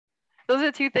 Those are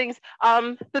the two things.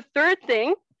 The third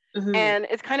thing, and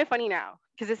it's kind of funny now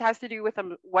because this has to do with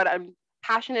what I'm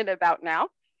passionate about now.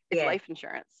 It's life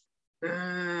insurance.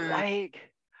 Like,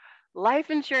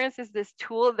 life insurance is this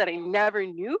tool that I never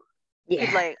knew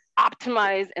could like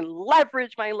optimize and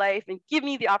leverage my life and give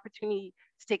me the opportunity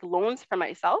to take loans for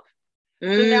myself. So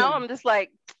now I'm just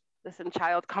like, listen,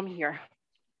 child, come here.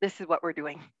 This is what we're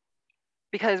doing.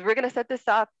 Because we're going to set this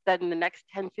up that in the next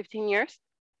 10, 15 years,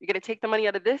 you're going to take the money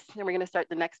out of this and we're going to start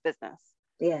the next business.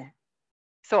 Yeah.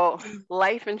 So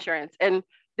life insurance and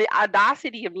the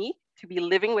audacity of me to be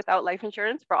living without life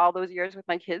insurance for all those years with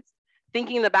my kids,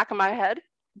 thinking in the back of my head,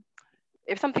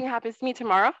 if something happens to me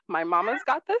tomorrow, my mama's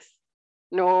got this.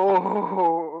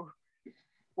 No.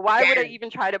 Why would I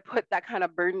even try to put that kind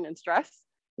of burden and stress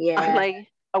on like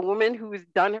a woman who's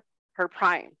done her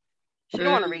prime? She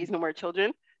don't want to raise no more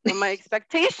children. But my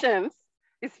expectations,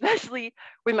 especially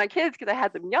with my kids, because I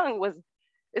had them young, was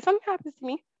if something happens to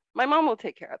me, my mom will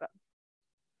take care of them.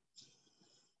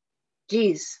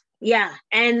 Jeez. Yeah.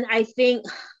 And I think,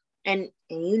 and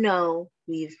you know,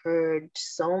 we've heard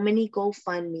so many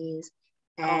GoFundMes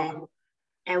and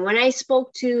when I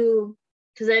spoke to,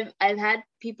 because I've had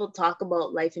people talk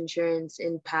about life insurance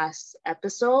in past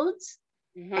episodes,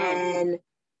 and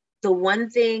the one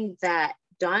thing that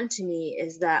dawned to me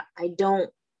is that I don't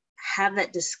have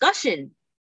that discussion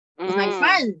with my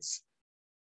friends.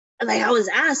 Like I was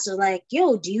asked, so like,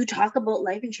 yo, do you talk about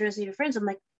life insurance with your friends? I'm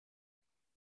like,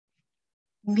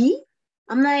 me?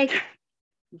 I'm like,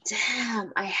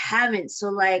 damn, I haven't. So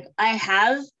like I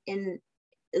have in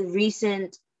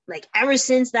recent, like ever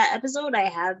since that episode, I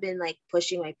have been like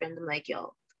pushing my friends. I'm like,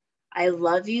 yo, I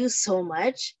love you so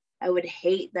much. I would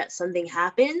hate that something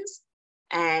happens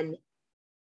and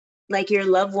like your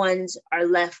loved ones are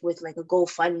left with like a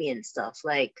GoFundMe and stuff.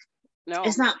 Like, no,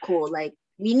 it's not cool. Like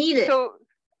we need it. So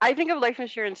I think of life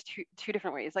insurance two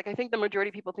different ways. Like I think the majority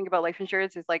of people think about life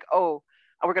insurance is like, oh,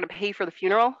 we're going to pay for the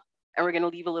funeral and we're going to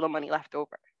leave a little money left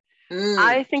over.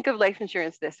 I think of life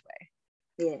insurance this way.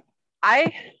 Yeah.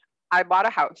 I bought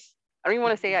a house. I don't even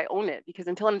want to say I own it because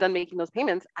until I'm done making those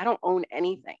payments, I don't own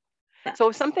anything. So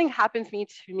if something happens to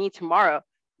me tomorrow,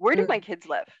 where do my kids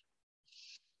live?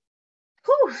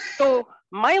 Whew. So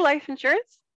my life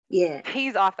insurance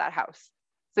pays off that house.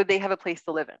 So they have a place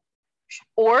to live in.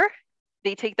 Or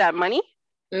they take that money,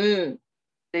 they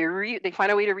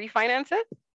find a way to refinance it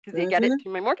because they get it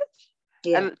through my mortgage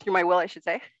and through my will, I should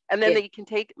say. And then they can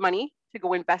take money to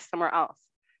go invest somewhere else.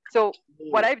 So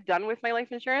what I've done with my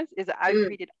life insurance is I've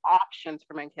created options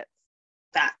for my kids.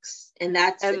 Facts. And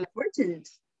that's important.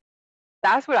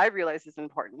 That's what I realized is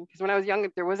important because when I was young,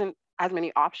 there wasn't as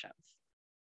many options.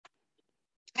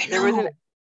 There wasn't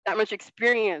that much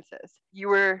experiences. You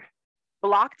were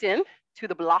blocked in to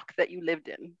the block that you lived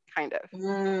in, kind of.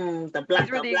 The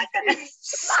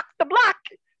block.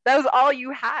 That was all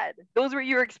you had. Those were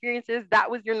your experiences.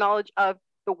 That was your knowledge of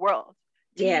the world.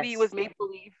 TV was make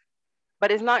believe.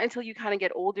 But it's not until you kind of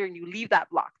get older and you leave that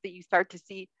block that you start to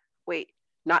see, wait,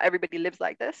 not everybody lives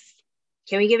like this.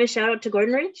 Can we give a shout out to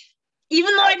Gordon Ridge?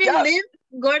 Even though I didn't live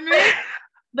Gordon Ridge,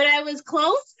 but I was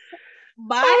close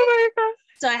by. Oh my gosh.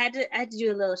 So I had to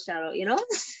do a little shout out, you know?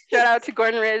 Shout out to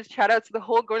Gordon Ridge. Shout out to the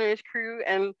whole Gordon Ridge crew.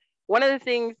 And one of the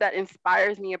things that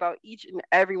inspires me about each and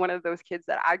every one of those kids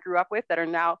that I grew up with that are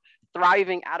now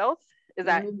thriving adults is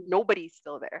that nobody's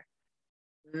still there.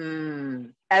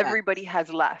 Everybody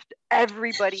has left.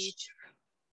 Everybody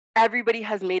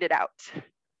has made it out. That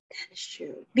is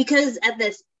true. Because at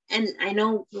this, and I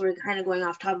know we're kind of going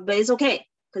off topic, but it's okay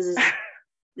because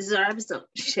this is our episode.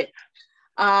 Shit.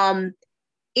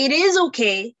 It is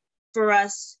okay for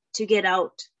us to get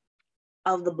out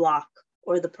of the block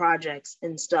or the projects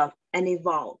and stuff and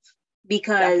evolve.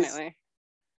 Because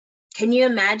can you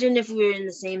imagine if we were in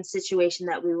the same situation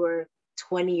that we were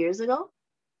 20 years ago?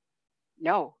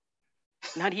 No,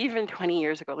 not even 20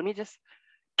 years ago. Let me just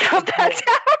count that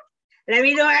down. Let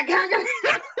me know where I can't.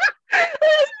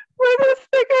 Where those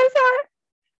stickers are?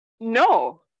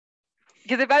 No.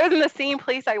 Because if I was in the same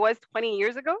place I was 20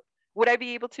 years ago, would I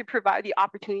be able to provide the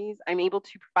opportunities I'm able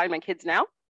to provide my kids now?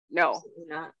 No. Absolutely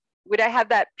not. Would I have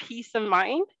that peace of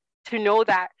mind to know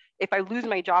that if I lose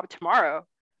my job tomorrow,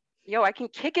 I can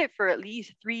kick it for at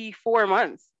least 3-4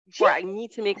 months before I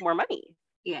need to make more money?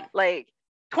 Yeah. Like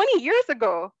 20 years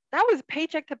ago, that was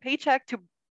paycheck to paycheck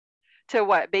to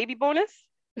what? Baby bonus?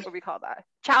 What do we call that?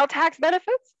 Child tax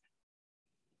benefits?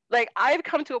 Like I've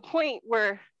come to a point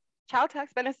where child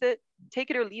tax benefit, take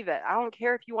it or leave it. I don't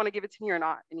care if you want to give it to me or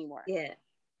not anymore. Yeah.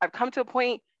 I've come to a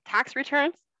point, tax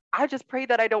returns, I just pray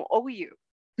that I don't owe you.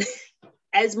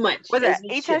 As much. Was as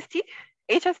it HST?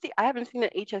 HST, I haven't seen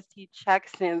an HST check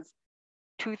since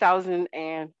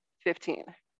 2015.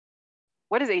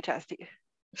 What is HST?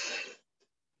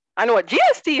 I know what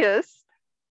GST is.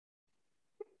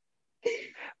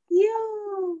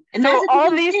 Yo. And so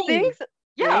all these thing, things,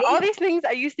 right? all these things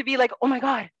I used to be like, oh my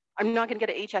God, I'm not going to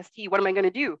get an HST. What am I going to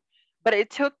do? But it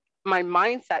took my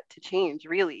mindset to change,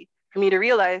 really, for me to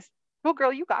realize, no,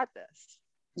 girl, you got this.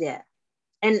 Yeah.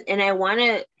 And I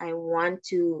want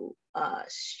to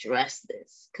stress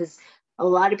this, because a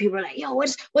lot of people are like, yo,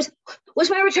 what's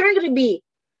my return going to be?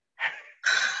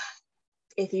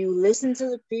 If you listen to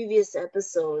the previous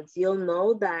episodes, you'll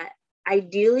know that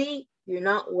ideally you're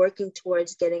not working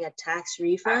towards getting a tax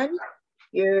refund.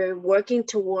 You're working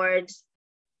towards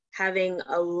having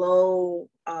a low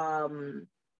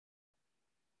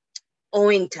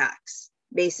owing tax,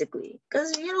 basically.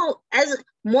 Because, as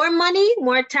more money,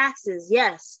 more taxes,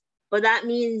 yes. But that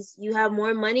means you have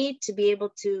more money to be able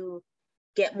to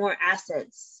get more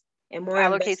assets and more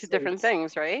allocate to different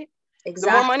things, right?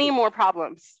 Exactly. The more money, more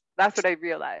problems. That's what I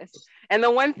realized. And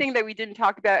the one thing that we didn't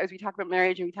talk about as we talk about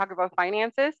marriage and we talk about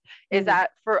finances is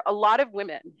that for a lot of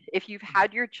women, if you've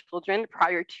had your children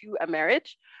prior to a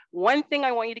marriage, one thing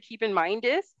I want you to keep in mind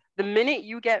is the minute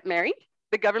you get married,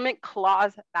 the government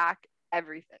claws back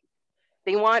everything.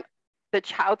 They want the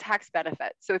child tax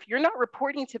benefit. So if you're not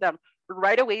reporting to them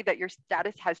right away that your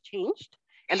status has changed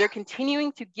and they're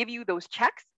continuing to give you those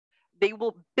checks, they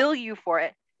will bill you for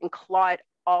it and claw it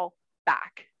all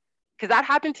back. Because that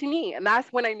happened to me. And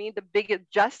that's when I made the big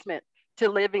adjustment to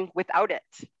living without it.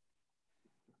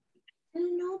 I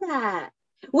didn't know that.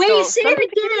 Wait, say it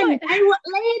again.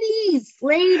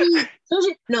 Ladies.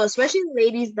 Especially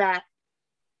ladies that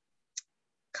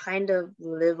kind of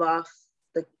live off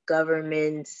the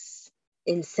government's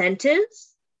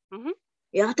incentives. Mm-hmm.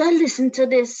 You have to listen to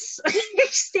this.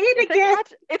 Say it again.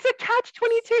 It's a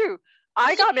catch-22.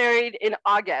 I got married in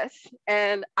August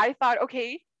and I thought,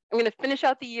 okay, I'm going to finish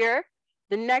out the year.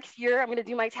 The next year, I'm going to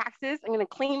do my taxes. I'm going to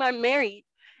claim I'm married.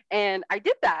 And I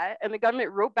did that. And the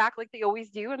government wrote back like they always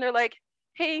do. And they're like,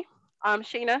 hey,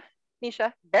 Shayna,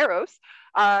 Nisha, Barros,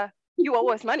 you owe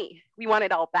us money. We want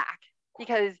it all back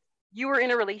because you were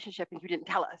in a relationship and you didn't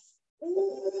tell us.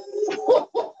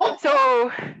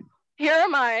 So here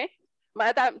am I.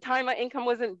 At that time, my income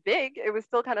wasn't big. It was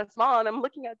still kind of small. And I'm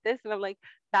looking at this and I'm like,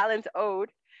 balance owed.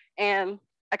 And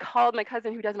I called my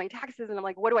cousin who does my taxes and I'm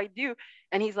like, what do I do?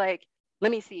 And he's like, let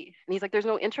me see. And he's like, there's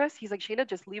no interest. He's like, Shayna,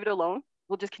 just leave it alone.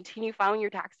 We'll just continue filing your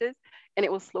taxes and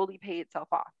it will slowly pay itself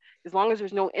off as long as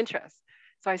there's no interest.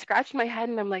 So I scratched my head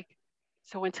and I'm like,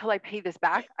 so until I pay this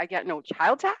back, I get no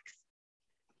child tax?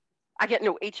 I get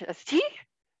no HST?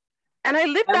 And I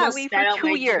lived that way for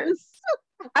 2 years.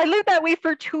 I lived that way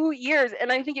for 2 years.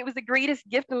 And I think it was the greatest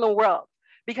gift in the world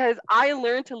because I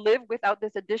learned to live without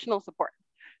this additional support.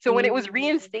 So when it was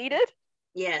reinstated,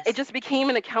 it just became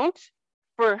an account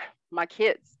for my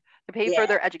kids to pay for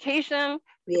their education,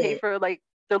 to pay for like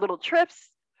their little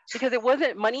trips, because it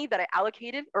wasn't money that I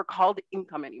allocated or called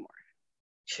income anymore.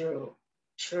 True.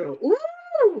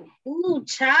 Ooh,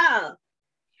 child.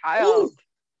 Ooh.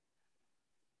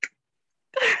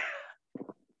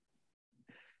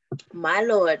 My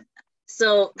Lord.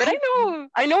 So, but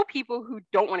I know people who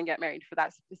don't want to get married for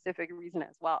that specific reason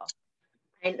as well.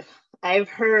 I've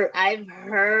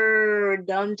heard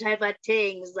dumb type of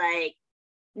things like,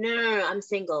 no, I'm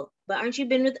single. But aren't you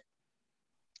been with?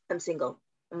 I'm single.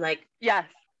 I'm like, yes.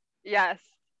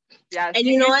 And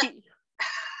you know what?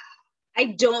 I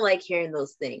don't like hearing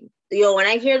those things. When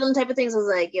I hear them type of things, I was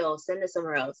like, send it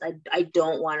somewhere else. I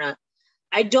don't want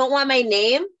my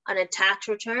name on a tax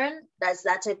return. That's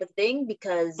that type of thing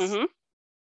because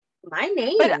my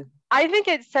name. But I think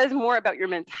it says more about your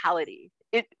mentality.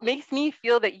 It makes me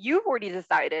feel that you've already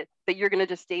decided that you're going to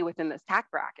just stay within this tax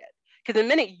bracket. Because the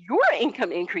minute your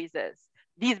income increases,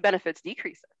 these benefits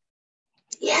decrease.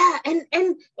 Yeah, and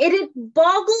it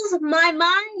boggles my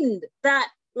mind that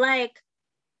like,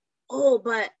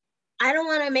 but I don't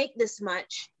want to make this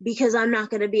much because I'm not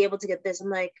going to be able to get this. I'm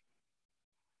like,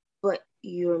 but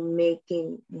you're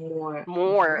making more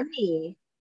money.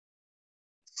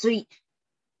 So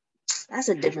that's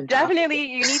a different Definitely, topic.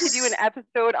 you need to do an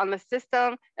episode on the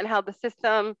system and how the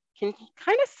system can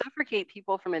kind of suffocate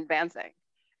people from advancing.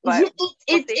 But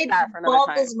it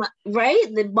boggles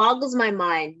it boggles my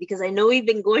mind because I know we've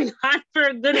been going on for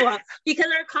a good while because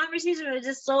our conversations are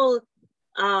just so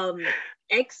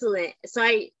excellent. So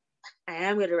I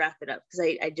am gonna wrap it up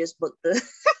because I just booked the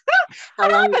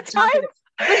how long we're talking.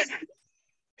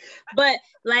 But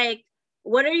like,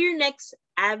 what are your next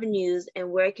avenues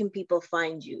and where can people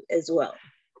find you as well?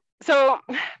 So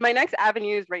my next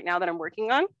avenues right now that I'm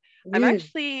working on, I'm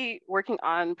actually working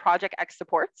on Project X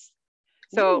Supports.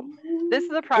 So this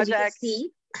is a project.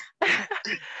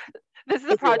 This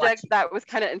is a project that was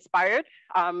kind of inspired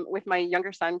with my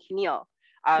younger son, Keneal.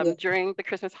 During the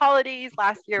Christmas holidays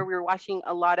last year, we were watching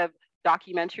a lot of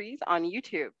documentaries on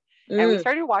YouTube. And we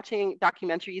started watching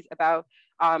documentaries about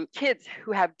kids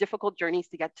who have difficult journeys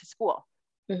to get to school.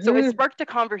 So it sparked a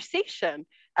conversation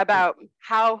about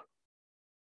how...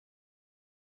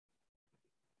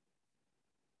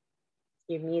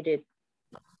 You're muted.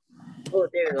 Oh,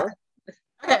 there you go.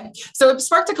 Okay, so it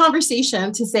sparked a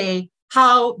conversation to say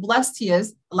how blessed he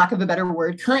is, lack of a better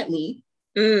word, currently,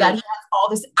 that he has all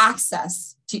this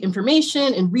access to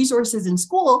information and resources in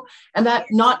school, and that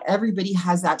not everybody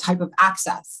has that type of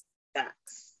access.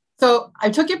 So I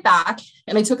took it back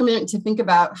and I took a minute to think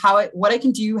about what I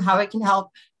can do, how I can help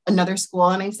another school.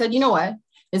 And I said, you know what,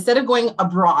 instead of going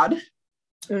abroad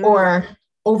or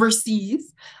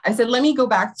overseas, I said, let me go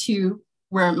back to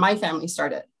where my family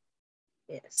started.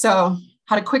 Yes. So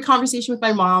had a quick conversation with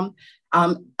my mom,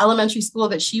 elementary school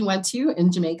that she went to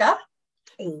in Jamaica,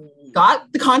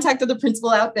 got the contact of the principal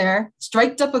out there,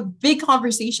 striked up a big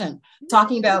conversation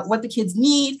talking about what the kids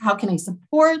need, how can I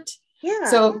support.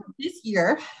 Yeah. So this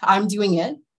year I'm doing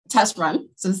it, test run.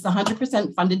 So this is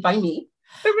 100% funded by me.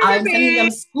 I'm sending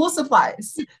them school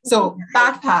supplies. So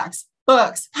backpacks,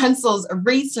 books, pencils,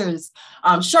 erasers,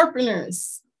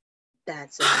 sharpeners.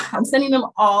 I'm sending them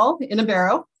all in a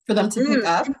barrel for them to pick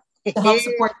up to help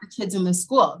support the kids in the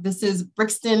school. This is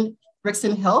Brixton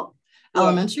Hill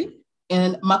Elementary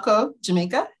in Mucko,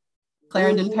 Jamaica,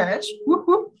 Clarendon Parish. Whoop.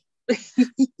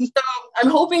 So I'm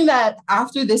hoping that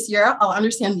after this year, I'll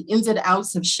understand the ins and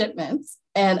outs of shipments.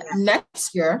 And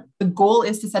next year, the goal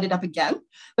is to set it up again.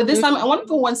 But this time I want to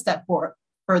go one step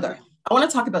further. I want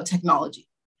to talk about technology.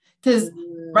 Because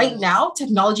right now,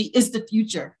 technology is the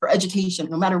future for education,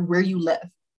 no matter where you live.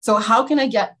 So how can I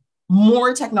get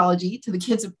more technology to the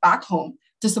kids back home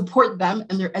to support them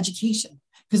and their education?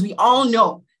 Because we all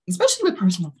know, especially with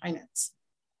personal finance,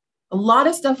 a lot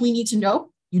of stuff we need to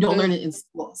know, you don't learn it in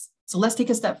schools. So let's take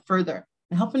a step further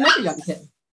and help another young kid.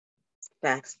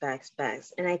 Facts.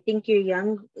 And I think your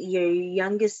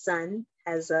youngest son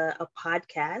has a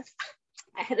podcast.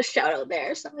 I had a shout out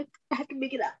there, so I had to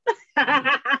make it up.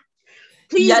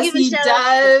 Please yes, he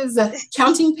does.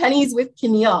 Counting Pennies with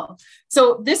Keneal.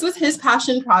 So this was his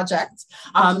passion project.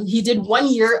 He did 1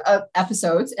 year of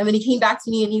episodes, and then he came back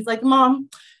to me and he's like, Mom,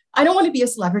 I don't want to be a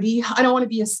celebrity. I don't want to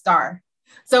be a star.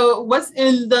 So what's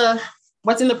in the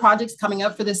projects coming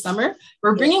up for this summer?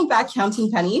 We're bringing back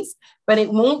Counting Pennies, but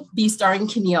it won't be starring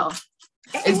Keneal.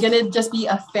 It's going to just be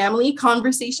a family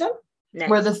conversation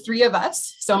where the three of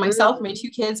us, so myself, my two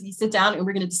kids, we sit down and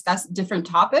we're going to discuss different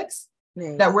topics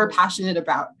that we're passionate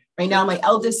about. Right now, my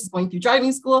eldest is going through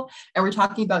driving school and we're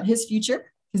talking about his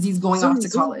future because he's going off to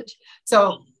college.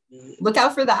 So look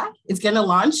out for that. It's going to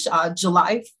launch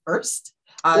July 1st,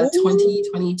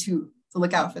 2022. So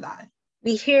look out for that.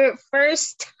 We hear it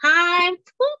first time.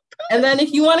 And then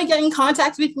if you want to get in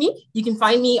contact with me, you can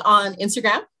find me on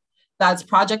Instagram. That's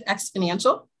Project X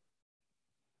Financial.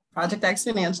 Or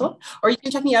you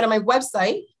can check me out on my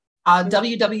website,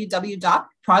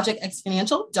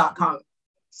 www.projectxfinancial.com.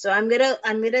 So I'm gonna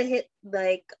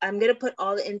put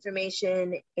all the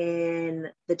information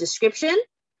in the description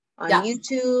on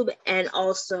YouTube and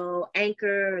also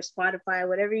Anchor or Spotify,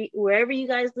 wherever you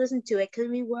guys listen to it, because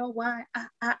we worldwide.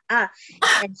 And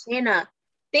Shanna,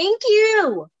 thank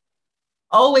you.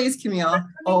 Always, Camille.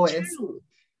 Always.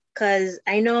 Because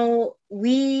I know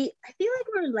I feel like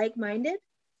we're like-minded.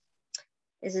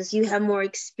 It's just you have more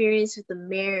experience with the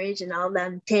marriage and all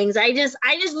them things. I just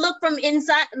look from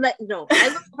inside, I look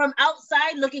from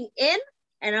outside looking in,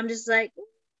 and I'm just like,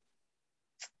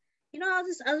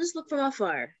 I'll just look from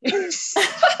afar.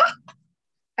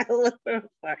 I'll look from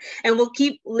afar, and we'll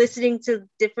keep listening to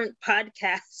different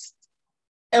podcasts.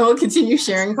 And we'll continue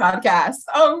sharing podcasts.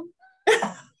 Oh,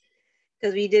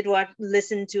 because we did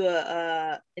listen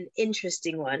to an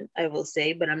interesting one, I will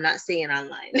say, but I'm not saying it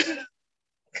online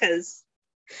because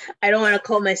I don't want to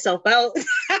call myself out.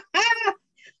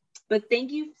 But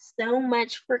thank you so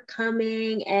much for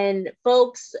coming. And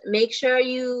folks, make sure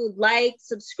you like,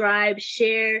 subscribe,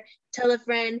 share, tell a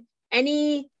friend.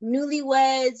 Any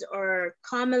newlyweds or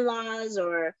common laws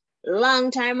or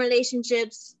long-time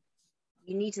relationships,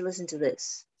 you need to listen to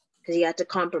this because you have to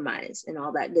compromise and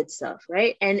all that good stuff,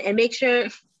 right? And make sure,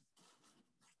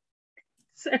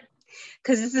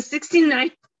 because it's the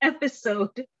 69th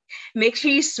episode, make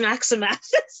sure you smack some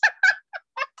asses.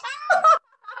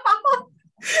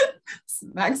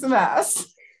 Smack some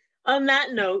ass. On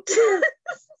that note.